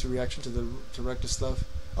video to reaction to Reckless Love.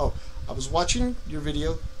 Oh, I was watching your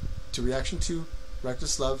video to reaction to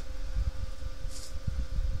Reckless Love.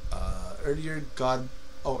 Earlier, God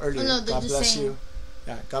bless you.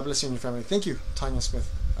 Yeah, God bless you and your family. Thank you, Tanya Smith.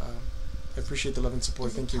 I appreciate the love and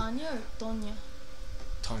support. Thank you. Tanya or Tonya?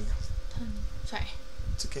 Tanya. Sorry.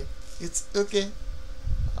 It's okay. It's okay.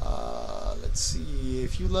 Let's see.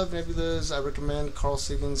 If you love nebulas, I recommend Carl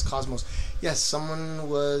Sagan's Cosmos. Yes, someone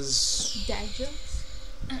was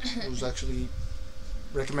actually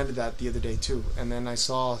recommended that the other day too. And then I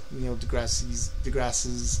saw Neil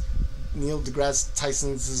deGrasse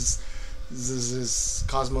Tyson's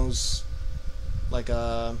Cosmos, like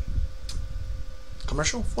a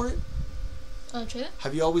commercial for it. Oh, true.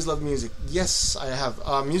 Have you always loved music? Yes, I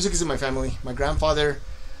have. Music is in my family. My grandfather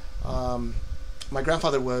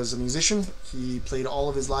was a musician. He played all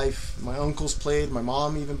of his life. My uncles played. My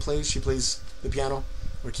mom even plays. She plays the piano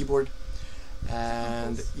or keyboard.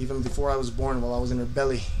 And even before I was born, while I was in her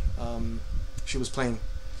belly, she was playing.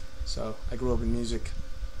 So I grew up in music.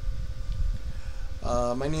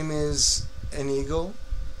 My name is Enigo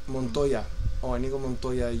Montoya. Oh, Enigo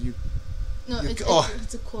Montoya,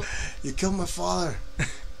 it's a quote. You killed my father.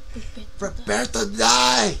 Prepare to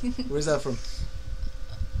die. Where's that from?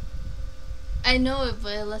 I know it,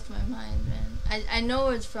 but it left my mind, man. I know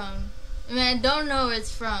where it's from. I mean, I don't know where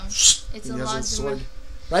it's from. It's a lot of sword.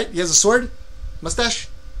 Right? He has a sword? Mustache?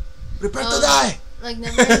 Prepare to die! Like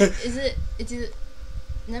Never is it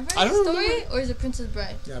Never Story? Or is it Princess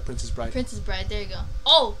Bride? Yeah, Princess Bride. Princess Bride, there you go.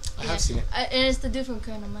 Oh! I have seen it. And it's the dude from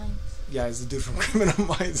Criminal Minds. Yeah, it's the dude from Criminal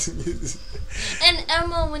Minds. And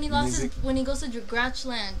Emma, when he goes to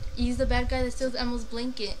Gratchland, he's the bad guy that steals Emma's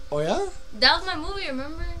blanket. Oh yeah? That was my movie,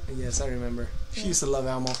 remember? Yes, I remember. She used to love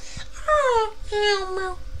Elmo. Oh,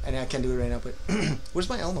 Elmo. And I can't do it right now, but where's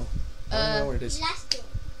my Elmo? I don't know where it is. Last year.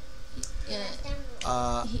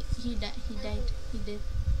 Yeah. He died. He did.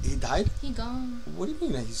 He died? He gone. What do you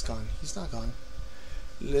mean that he's gone? He's not gone.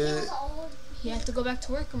 He has to go back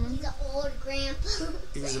to work, remember? He's an old grandpa.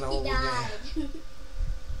 He's an old guy.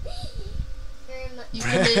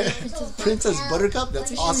 Princess Buttercup?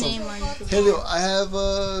 That's awesome. Hey Leo, I have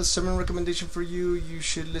a sermon recommendation for you. You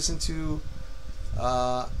should listen to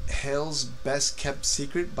Hell's Best Kept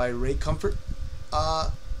Secret by Ray Comfort.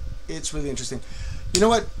 It's really interesting. You know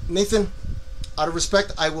what, Nathan? Out of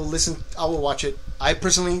respect, I will listen. I will watch it. I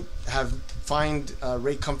personally find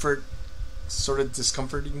Ray Comfort sort of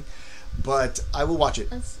discomforting, but I will watch it.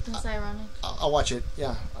 That's ironic. I'll watch it.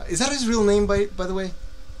 Yeah. Is that his real name, by the way?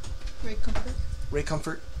 Ray Comfort. Ray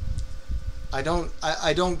Comfort. I don't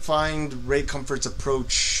find Ray Comfort's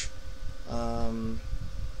approach Approachable.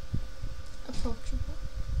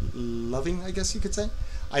 loving, I guess you could say.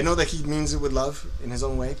 I know that he means it with love in his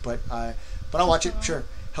own way, but I'll watch it. Sure.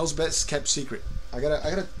 Hell's Best Kept Secret. I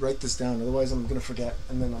gotta write this down, otherwise I'm gonna forget,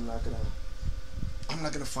 and then I'm not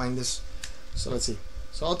gonna find this. So let's see.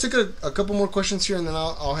 So I'll take a couple more questions here, and then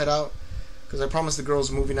I'll head out, because I promised the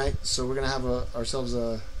girls movie night. So we're gonna have ourselves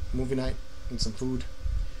a movie night and some food.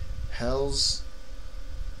 Hell's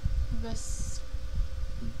Best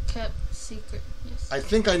Kept Secret. Yes. I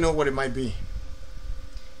think I know what it might be.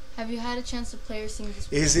 Have you had a chance to play or sing this?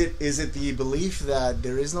 Is it the belief that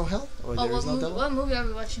there is no hell, or there is no devil? What movie are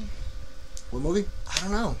we watching? What movie? I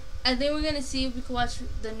don't know. I think we're gonna see if we can watch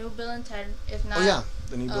the new Bill and Ted. If not, Oh yeah,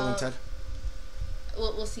 the new Bill and Ted.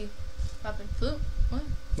 We'll see. What happened? Flute? What?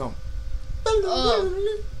 No.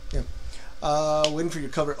 Oh. Yeah. Waiting for your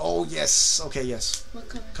cover. Oh yes. Okay. Yes. What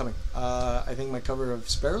cover? Coming. I think my cover of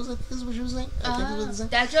Sparrows. I think is what she was saying. I think is what it's saying.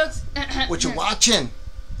 Dad jokes. What you watching?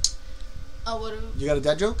 Oh, what? You got a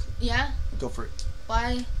dad joke? Yeah. Go for it.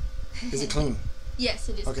 Why? Is it clean? Yes,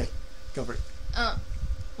 it is. Okay. Go for it.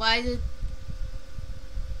 Why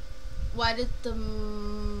did the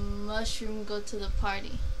mushroom go to the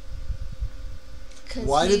party?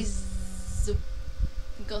 Why did-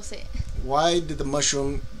 Go say it. Why did the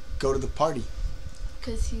mushroom go to the party?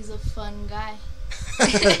 Cause he's a fun guy.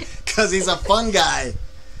 Because he's a fun guy.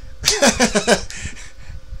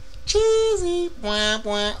 Cheesy. Wah,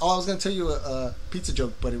 wah. Oh, I was going to tell you a pizza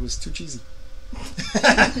joke, but it was too cheesy.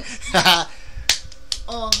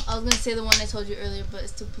 Oh, I was gonna say the one I told you earlier, but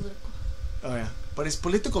it's too political. Oh, yeah. But it's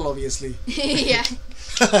political, obviously. Yeah.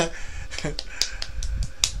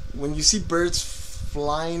 When you see birds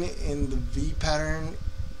flying in the V pattern,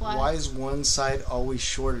 why is one side always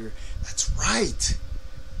shorter? That's right.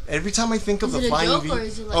 Every time I think of Is the it a flying joke, V. or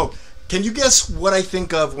is it like... Oh, can you guess what I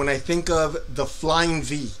think of when I think of the flying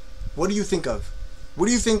V? What do you think of? What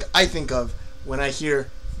do you think I think of when I hear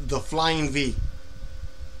the flying V?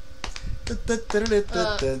 The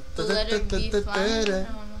letter V flying? I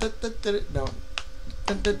don't know. No.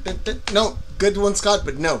 No. Good one, Scott,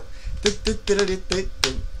 but no.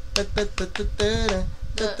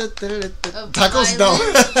 Tacos? No.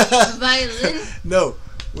 A violin? No.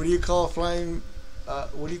 What do you call a flying...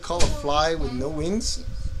 what do you call a fly with no wings?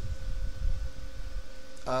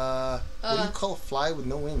 What do you call a fly with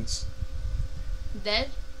no wings? Dead?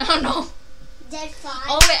 I don't know. Dead fly.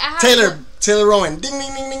 Oh wait, I have Taylor Owen. Ding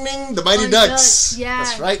ding ding ding ding. The Mighty Oh, Ducks. yeah.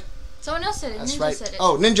 That's right. Someone else said it. That's Ninja right. said it.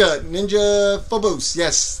 Oh, Ninja Phobos.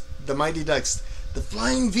 Yes, the Mighty Ducks. The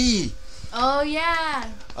Flying V. Oh yeah.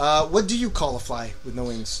 What do you call a fly with no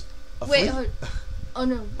wings? A Wait. flea? Oh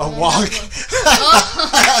no. A no, walk.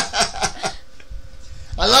 Oh.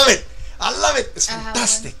 I love it. I love it. It's I have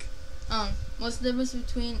fantastic. What's the difference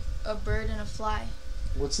between a bird and a fly?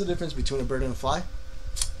 What's the difference between a bird and a fly?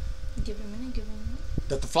 Give it a minute. Give it a minute.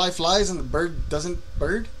 That the fly flies and the bird doesn't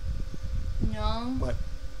bird? No. What?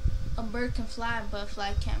 A bird can fly, but a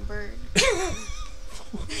fly can't bird.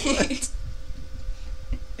 What?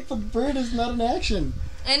 A bird is not an action.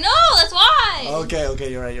 I know. That's why.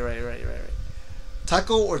 Okay, you're right.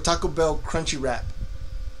 Taco or Taco Bell crunchy wrap?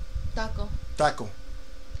 Taco. Taco.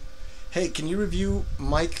 Hey, can you review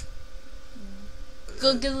Mike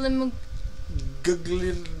Guglielmucci.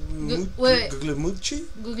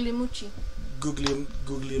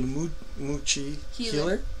 Guglielmucci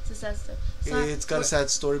Healer? It's a sad story. It's got a sad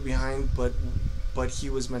story behind, but he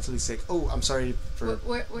was mentally sick. Oh, I'm sorry for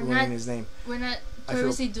we're ruining not his name. We're not I feel-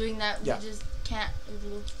 purposely doing that. Yeah. We just can't.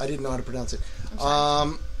 I didn't know how to pronounce it. I'm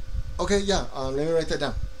sorry. Okay, yeah. Let me write that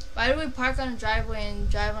down. Why do we park on a driveway and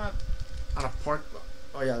drive on a... On a park.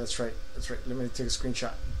 Oh yeah, that's right. Let me take a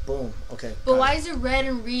screenshot. Boom. Okay. But got why it. is it red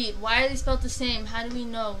and read? Why are they spelled the same? How do we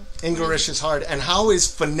know? English is hard. And how is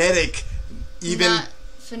phonetic even? Not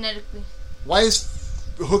phonetically. Why is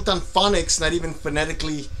hooked on phonics not even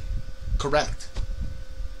phonetically correct?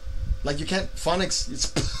 Like you can't phonics. It's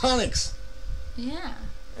phonics. Yeah.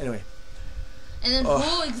 Anyway. And then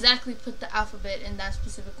who exactly put the alphabet in that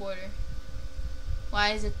specific order? Why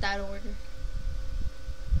is it that order?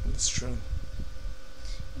 That's true.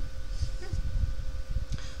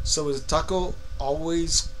 So is taco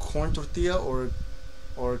always corn tortilla or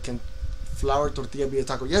can flour tortilla be a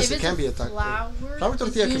taco? Yes, If it it's can a be a taco. flour Flour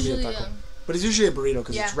tortilla can be a usually, taco. But it's usually a burrito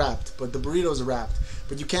because Yeah. it's wrapped. But the burritos are wrapped.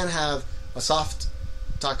 But you can have a soft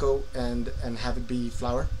taco and have it be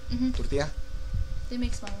flour, tortilla. They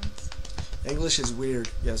make small ones. English is weird.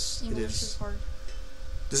 Yes, English it is. is hard.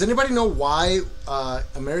 Does anybody know why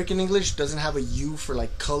American English doesn't have a U for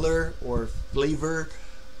like color or flavor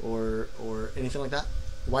or anything like that?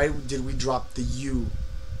 Why did we drop the U?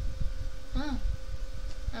 Huh.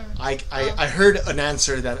 I don't know. I heard an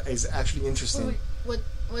answer that is actually interesting. Wait,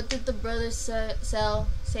 what did the brother Cell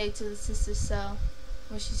say to the sister Cell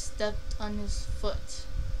when she stepped on his foot?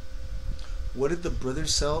 What did the brother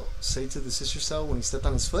Cell say to the sister Cell when he stepped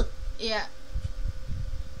on his foot? Yeah.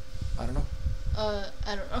 I don't know. I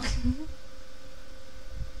don't know.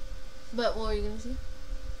 But what were you gonna say?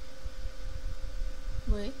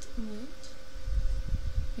 Wait.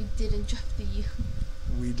 We didn't drop the U.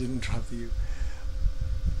 We didn't drop the U.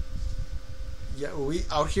 Yeah, we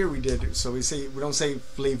out here we did. So we don't say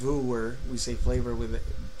flavor, we say flavor with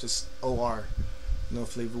just OR, no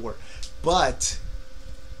flavor. But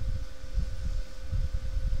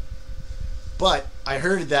I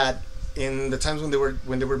heard that in the times when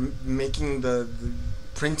they were making the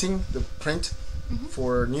print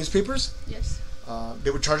for newspapers. Yes.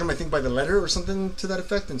 They would charge them, I think, by the letter or something to that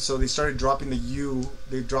effect, and so they started dropping the U.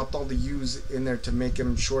 They dropped all the U's in there to make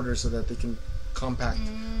them shorter so that they can compact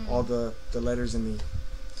all the letters in the.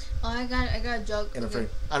 Oh, I got a joke. In a frame.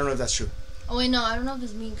 I don't know if that's true. Oh wait, no, I don't know if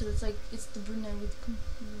it's mean because it's the brunette with.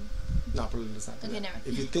 No, probably it's not. Okay, never.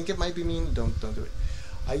 If you think it might be mean, don't do it.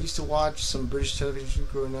 I used to watch some British television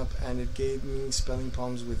growing up, and it gave me spelling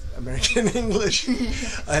problems with American English.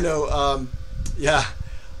 I know. Yeah,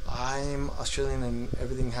 I'm Australian, and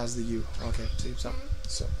everything has the U. Okay,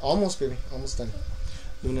 so almost, baby, almost done.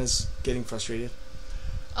 Luna's getting frustrated.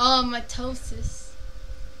 Oh, mitosis.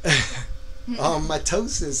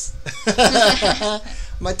 Mitosis.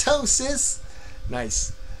 Mitosis.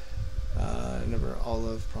 Nice. Never all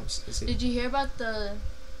of prompts. Did you hear about the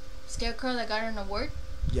scarecrow that got an award?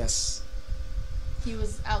 Yes. He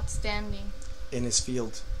was outstanding. In his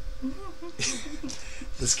field.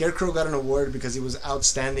 The scarecrow got an award because he was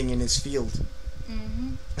outstanding in his field.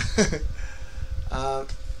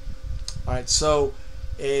 Alright, so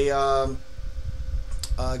a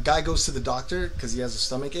guy goes to the doctor because he has a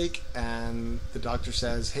stomach ache, and the doctor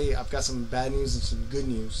says, "Hey, I've got some bad news and some good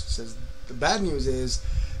news." He says, "The bad news is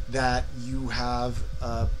that you have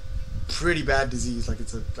a pretty bad disease,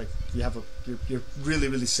 you're really,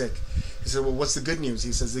 really sick." He said, "Well, what's the good news?"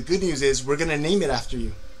 He says, "The good news is we're gonna name it after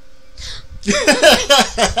you." That's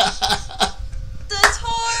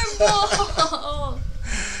horrible.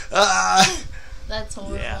 That's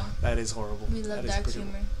horrible. Yeah, that is horrible. We love dark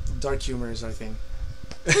humor. Dark humor is our thing.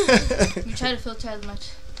 We try to filter as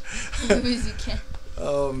much movies you can.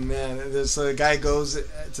 Oh man, this guy goes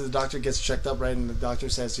to the doctor, gets checked up, right, and the doctor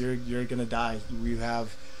says, "You're gonna die. You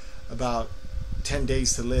have about 10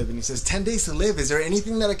 days to live." And he says, 10 days to live? Is there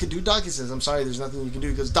anything that I could do, Doc? He says, "I'm sorry, there's nothing you can do."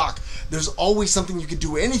 He goes, "Doc, there's always something you could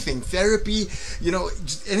do. Anything, therapy,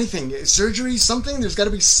 just anything, surgery, something. There's got to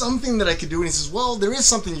be something that I could do." And he says, "Well, there is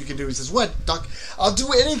something you can do." He says, "What, Doc?" "I'll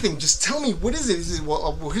do anything. Just tell me, what is it?" He says,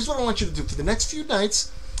 well, here's what I want you to do. For the next few nights,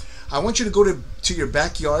 I want you to go to your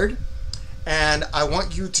backyard, and I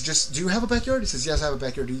want you to just, do you have a backyard? He says, "Yes, I have a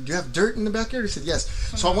backyard." "Do you have dirt in the backyard?" He said, "Yes."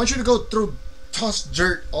 "So I want you to go toss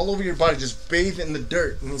dirt all over your body, just bathe in the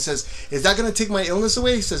dirt." And he says, "Is that going to take my illness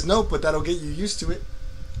away?" He says, "No, but that'll get you used to it."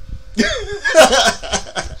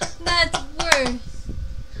 That's worse.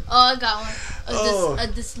 Oh, I got one. A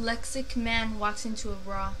dyslexic man walks into a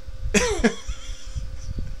bra.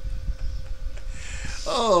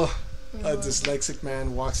 Oh, a dyslexic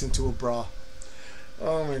man walks into a bra.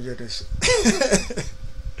 Oh my goodness.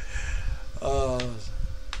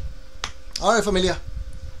 Alright, familia.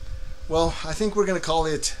 Well, I think we're going to call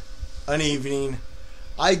it an evening.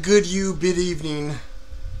 I good you, bid evening.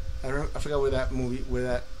 I forgot where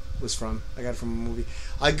that was from. I got it from a movie.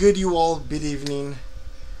 I good you all, bid evening.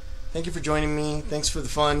 Thank you for joining me. Thanks for the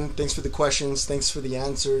fun. Thanks for the questions. Thanks for the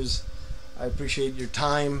answers. I appreciate your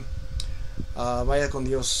time. Vaya con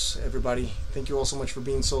Dios, everybody. Thank you all so much for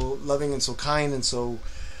being so loving and so kind and so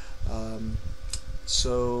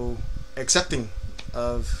accepting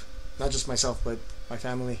of not just myself but my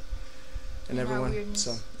family and everyone.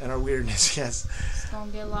 And our weirdness, yes. It's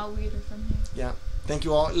gonna get a lot weirder from here. Yeah. Thank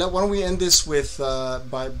you all. Why don't we end this with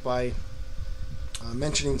by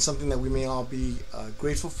mentioning something that we may all be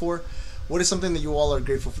grateful for. What is something that you all are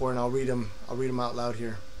grateful for? And I'll read them out loud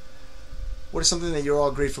here. What is something that you're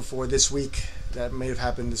all grateful for this week that may have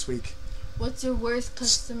happened this week? What's your worst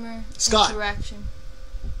customer interaction?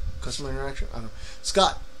 Customer interaction? I don't know.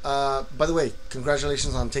 Scott, by the way,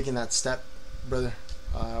 congratulations on taking that step, brother.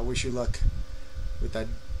 I wish you luck. with that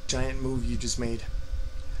giant move you just made.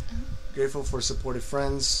 Grateful for supportive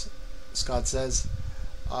friends, Scott says.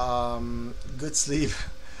 Good sleep.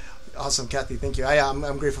 Awesome, Kathy. Thank you.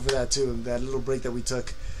 I'm grateful for that too. That little break that we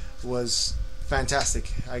took was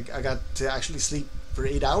fantastic. I got to actually sleep for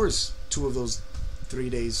 8 hours 2 of those 3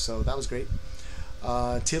 days, so that was great.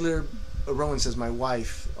 Taylor Rowan says, my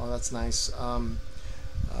wife. Oh, that's nice.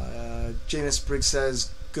 Janice Briggs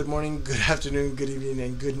says, good morning, good afternoon, good evening,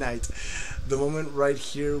 and good night. The moment right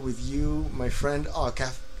here with you, my friend. Oh,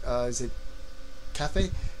 is it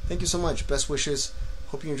Cafe? Thank you so much. Best wishes.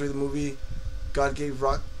 Hope you enjoy the movie. God gave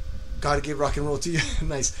rock and roll to you.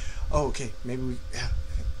 Nice. Oh, okay. Maybe we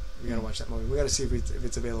gotta watch that movie. We gotta see if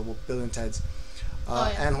it's available. Bill and Ted's.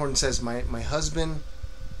 Ann Horton says, my husband.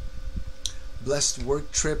 Blessed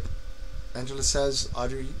work trip. Angela says.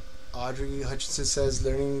 Audrey Hutchinson says,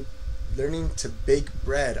 learning to bake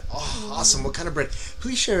bread. Oh, awesome. What kind of bread?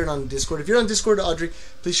 Please share it on Discord. If you're on Discord, Audrey,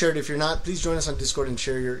 please share it. If you're not, please join us on Discord and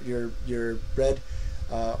share your bread,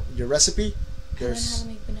 your recipe. There's how to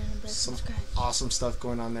make banana bread some from scratch. awesome stuff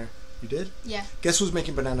going on there. You did? Yeah. Guess who's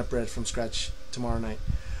making banana bread from scratch tomorrow night?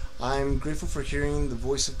 I'm grateful for hearing the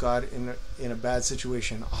voice of God in a bad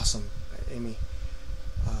situation. Awesome, Amy.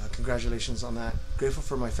 Congratulations on that. Grateful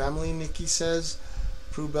for my family, Nikki says.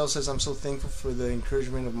 Prue Bell says, I'm so thankful for the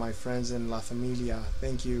encouragement of my friends in La Familia.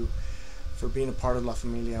 Thank you for being a part of La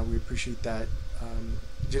Familia. We appreciate that.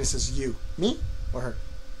 Jenny says, you. Me or her?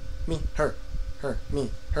 Me, her,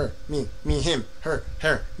 me, her, me, him, her,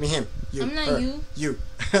 me, him, you, I'm not her, you. You.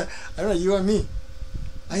 I'm not you, I'm me.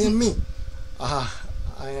 I am me. I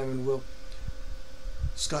am and will.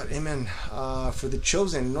 Scott, amen. For the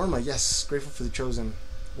chosen. Norma, yes, grateful for the chosen.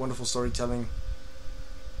 Wonderful storytelling.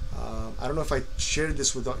 I don't know if I shared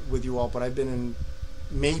this with you all, but I've been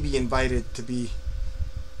maybe invited to be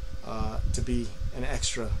an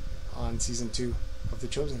extra on season 2 of The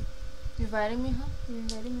Chosen. You inviting me, huh? You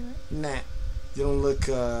inviting me, right? Nah, you don't look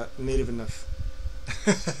native enough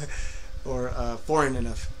or foreign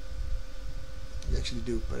enough. You actually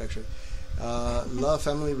do, but actually, love,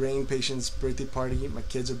 family, rain, patience, birthday party. My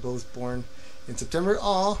kids are both born in September.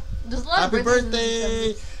 Aw, happy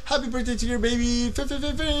birthday! Happy birthday to your baby,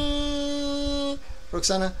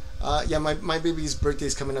 Roxana. Yeah, my baby's birthday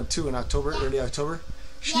is coming up too in October, early October.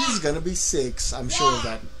 She's gonna be 6. I'm sure of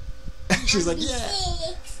that. She's like, yeah.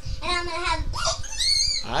 6, and I'm gonna have.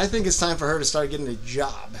 I think it's time for her to start getting a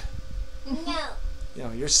job. No. You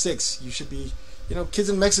know, you're 6. You should be. You know, kids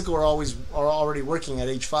in Mexico are already working at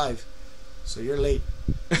age 5, so you're late.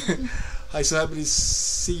 I'm so happy to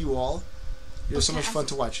see you all. You're so much fun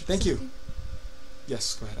to watch. Thank you.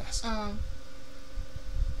 Yes, go ahead, ask.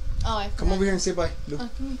 I come over here and say bye, Luke.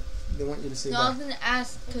 come They want you to say No, bye. I was gonna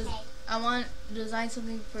ask because I want to design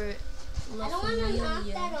something for La I don't want to knock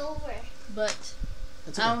Familia, that over. but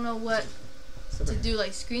That's okay. I don't know what Sit to back. do,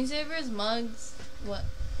 like screensavers, mugs, what,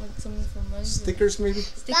 like something for mugs. or Stickers, maybe.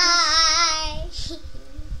 Stickers. Bye.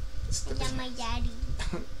 Stickers. That's my daddy.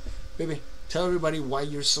 Baby, tell everybody why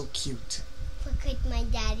you're so cute. Because my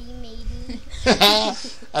daddy made me.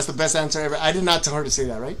 That's the best answer ever. I did not tell her to say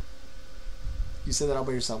that, right? You said that all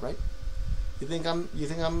by yourself, right? You think I'm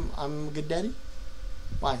a good daddy?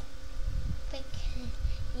 Why?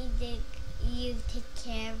 Because you take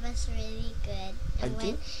care of us really good. And I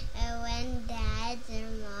do? when dads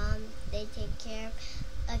and mom, they take care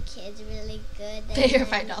of kids really good. Pay your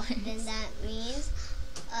 $5. Then that means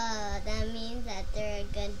that they're a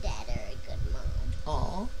good dad or a good mom.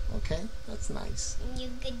 Oh, okay, that's nice. You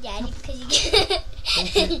good daddy because you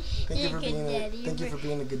Thank you. Thank you You're for a being good daddy. thank you for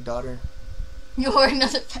being a good daughter. You're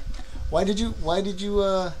another pet. Why did you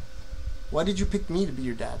pick me to be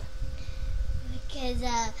your dad? Because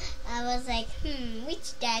I was like,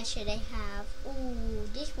 which dad should I have? Ooh,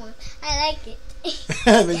 this one. I like it.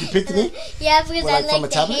 And then you picked me? Yeah, because What, I like from like a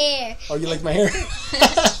the tablet? hair. Oh, you like my hair?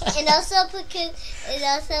 And also because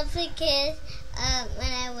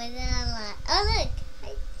when I wasn't alive. Oh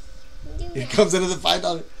look, Here comes another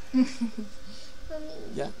 $5. For me.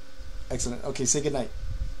 Yeah, excellent. Okay, say goodnight.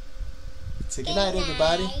 Say goodnight,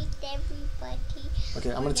 everybody. Good night, everybody. Okay,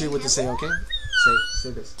 I'm gonna tell you what to say. Okay,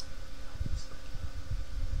 say this.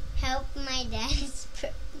 Help my dad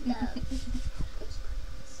spread love.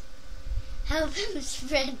 Help him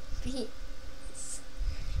spread peace.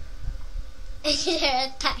 And share a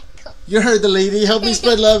taco. You heard the lady. Help me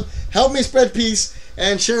spread love. Help me spread peace.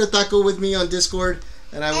 And share a taco with me on Discord.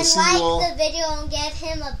 And I will And see like you all. the video and give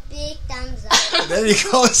him a big thumbs up. There you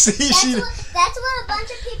go. See, That's what a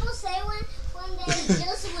bunch of people say when they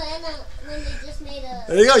just when they just made a.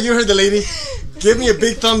 There you go. You heard the lady. Give me a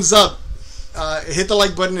big thumbs up. hit the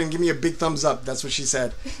like button and give me a big thumbs up. That's what she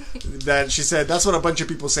said. She said that's what a bunch of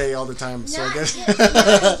people say all the time. So I guess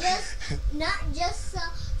not just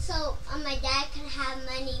so my dad can have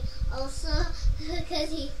money, also because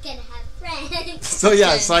he can have friends. So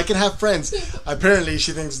yeah, so I can have friends. Apparently,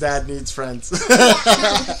 she thinks Dad needs friends.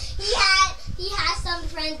 Yeah, he has some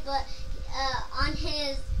friends, but on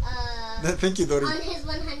his thank you, Dori. on his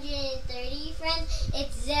 130 friends,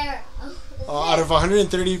 it's 0. Out of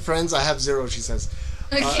 130 friends, I have 0. She says.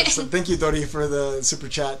 Okay. So thank you, Dori, for the super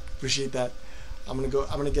chat. Appreciate that. I'm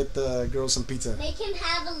gonna get the girls some pizza. They can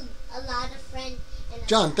have a lot of friends.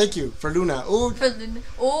 John, thank you for Luna. Oh,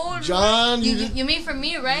 John, you mean for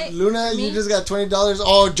me, right? Luna, Me? you just got $20.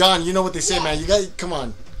 Oh, John, you know what they say, man. You got come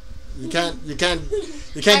on. You can't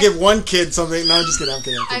give one kid something. No, I'm just kidding. I'm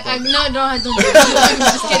kidding. I'm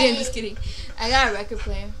just kidding. I got a record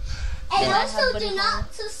player. And Yeah. also, do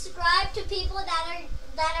not subscribe to people that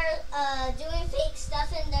are doing fake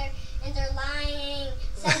stuff and they're lying.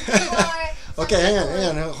 Okay, hang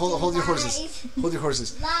on. Hold your horses. Hold your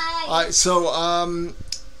horses. Lies.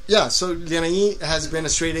 Yeah. So Lianaí has been a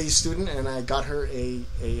straight A student, and I got her a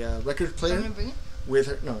record player I'm gonna bring it. with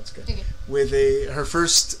her. No, it's good. Okay. With her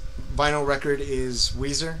first vinyl record is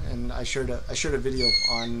Weezer, and I shared a video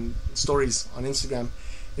on stories on Instagram.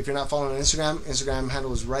 If you're not following on Instagram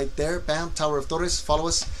handle is right there. Bam, Tower of Torres. Follow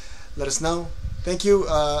us. Let us know. Thank you,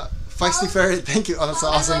 Feisty Ferret. Thank you. Oh, that's an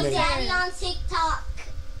awesome name. Daddy on TikTok.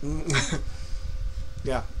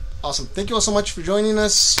 Yeah, awesome. Thank you all so much for joining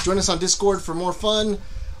us. Join us on Discord for more fun.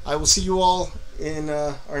 I will see you all in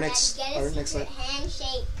our next secret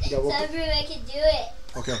handshake Yeah, so everyone can do it.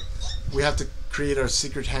 Okay, we have to create our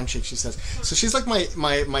secret handshake. She says. So she's like my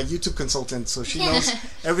YouTube consultant. So she knows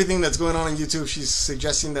everything that's going on YouTube. She's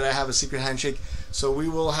suggesting that I have a secret handshake. So we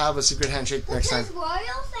will have a secret handshake next time. Because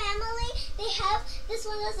royal family, they have this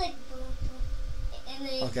one that's like. And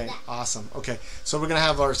then Okay, that. awesome. Okay, so we're gonna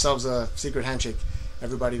have ourselves a secret handshake.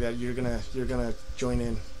 Everybody that you're gonna join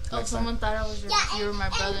in. Oh, Next someone thought I was you were my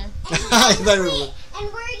brother. And we're gonna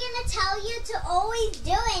tell you to always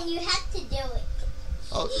do it, and you have to do it.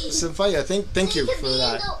 Oh, Sinfaya, thank you for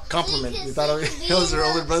that compliment. You thought I was your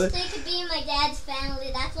older brother? So you could be in my dad's family.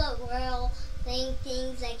 That's what royal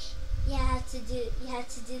things like. You have to do the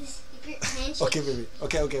secret handshake. Okay, baby.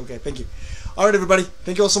 Okay. Thank you. All right, everybody.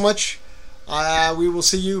 Thank you all so much. We will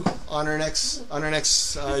see you on our next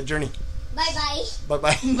journey. Bye bye. Bye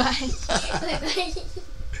bye. Bye. Bye bye.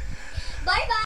 Bye bye.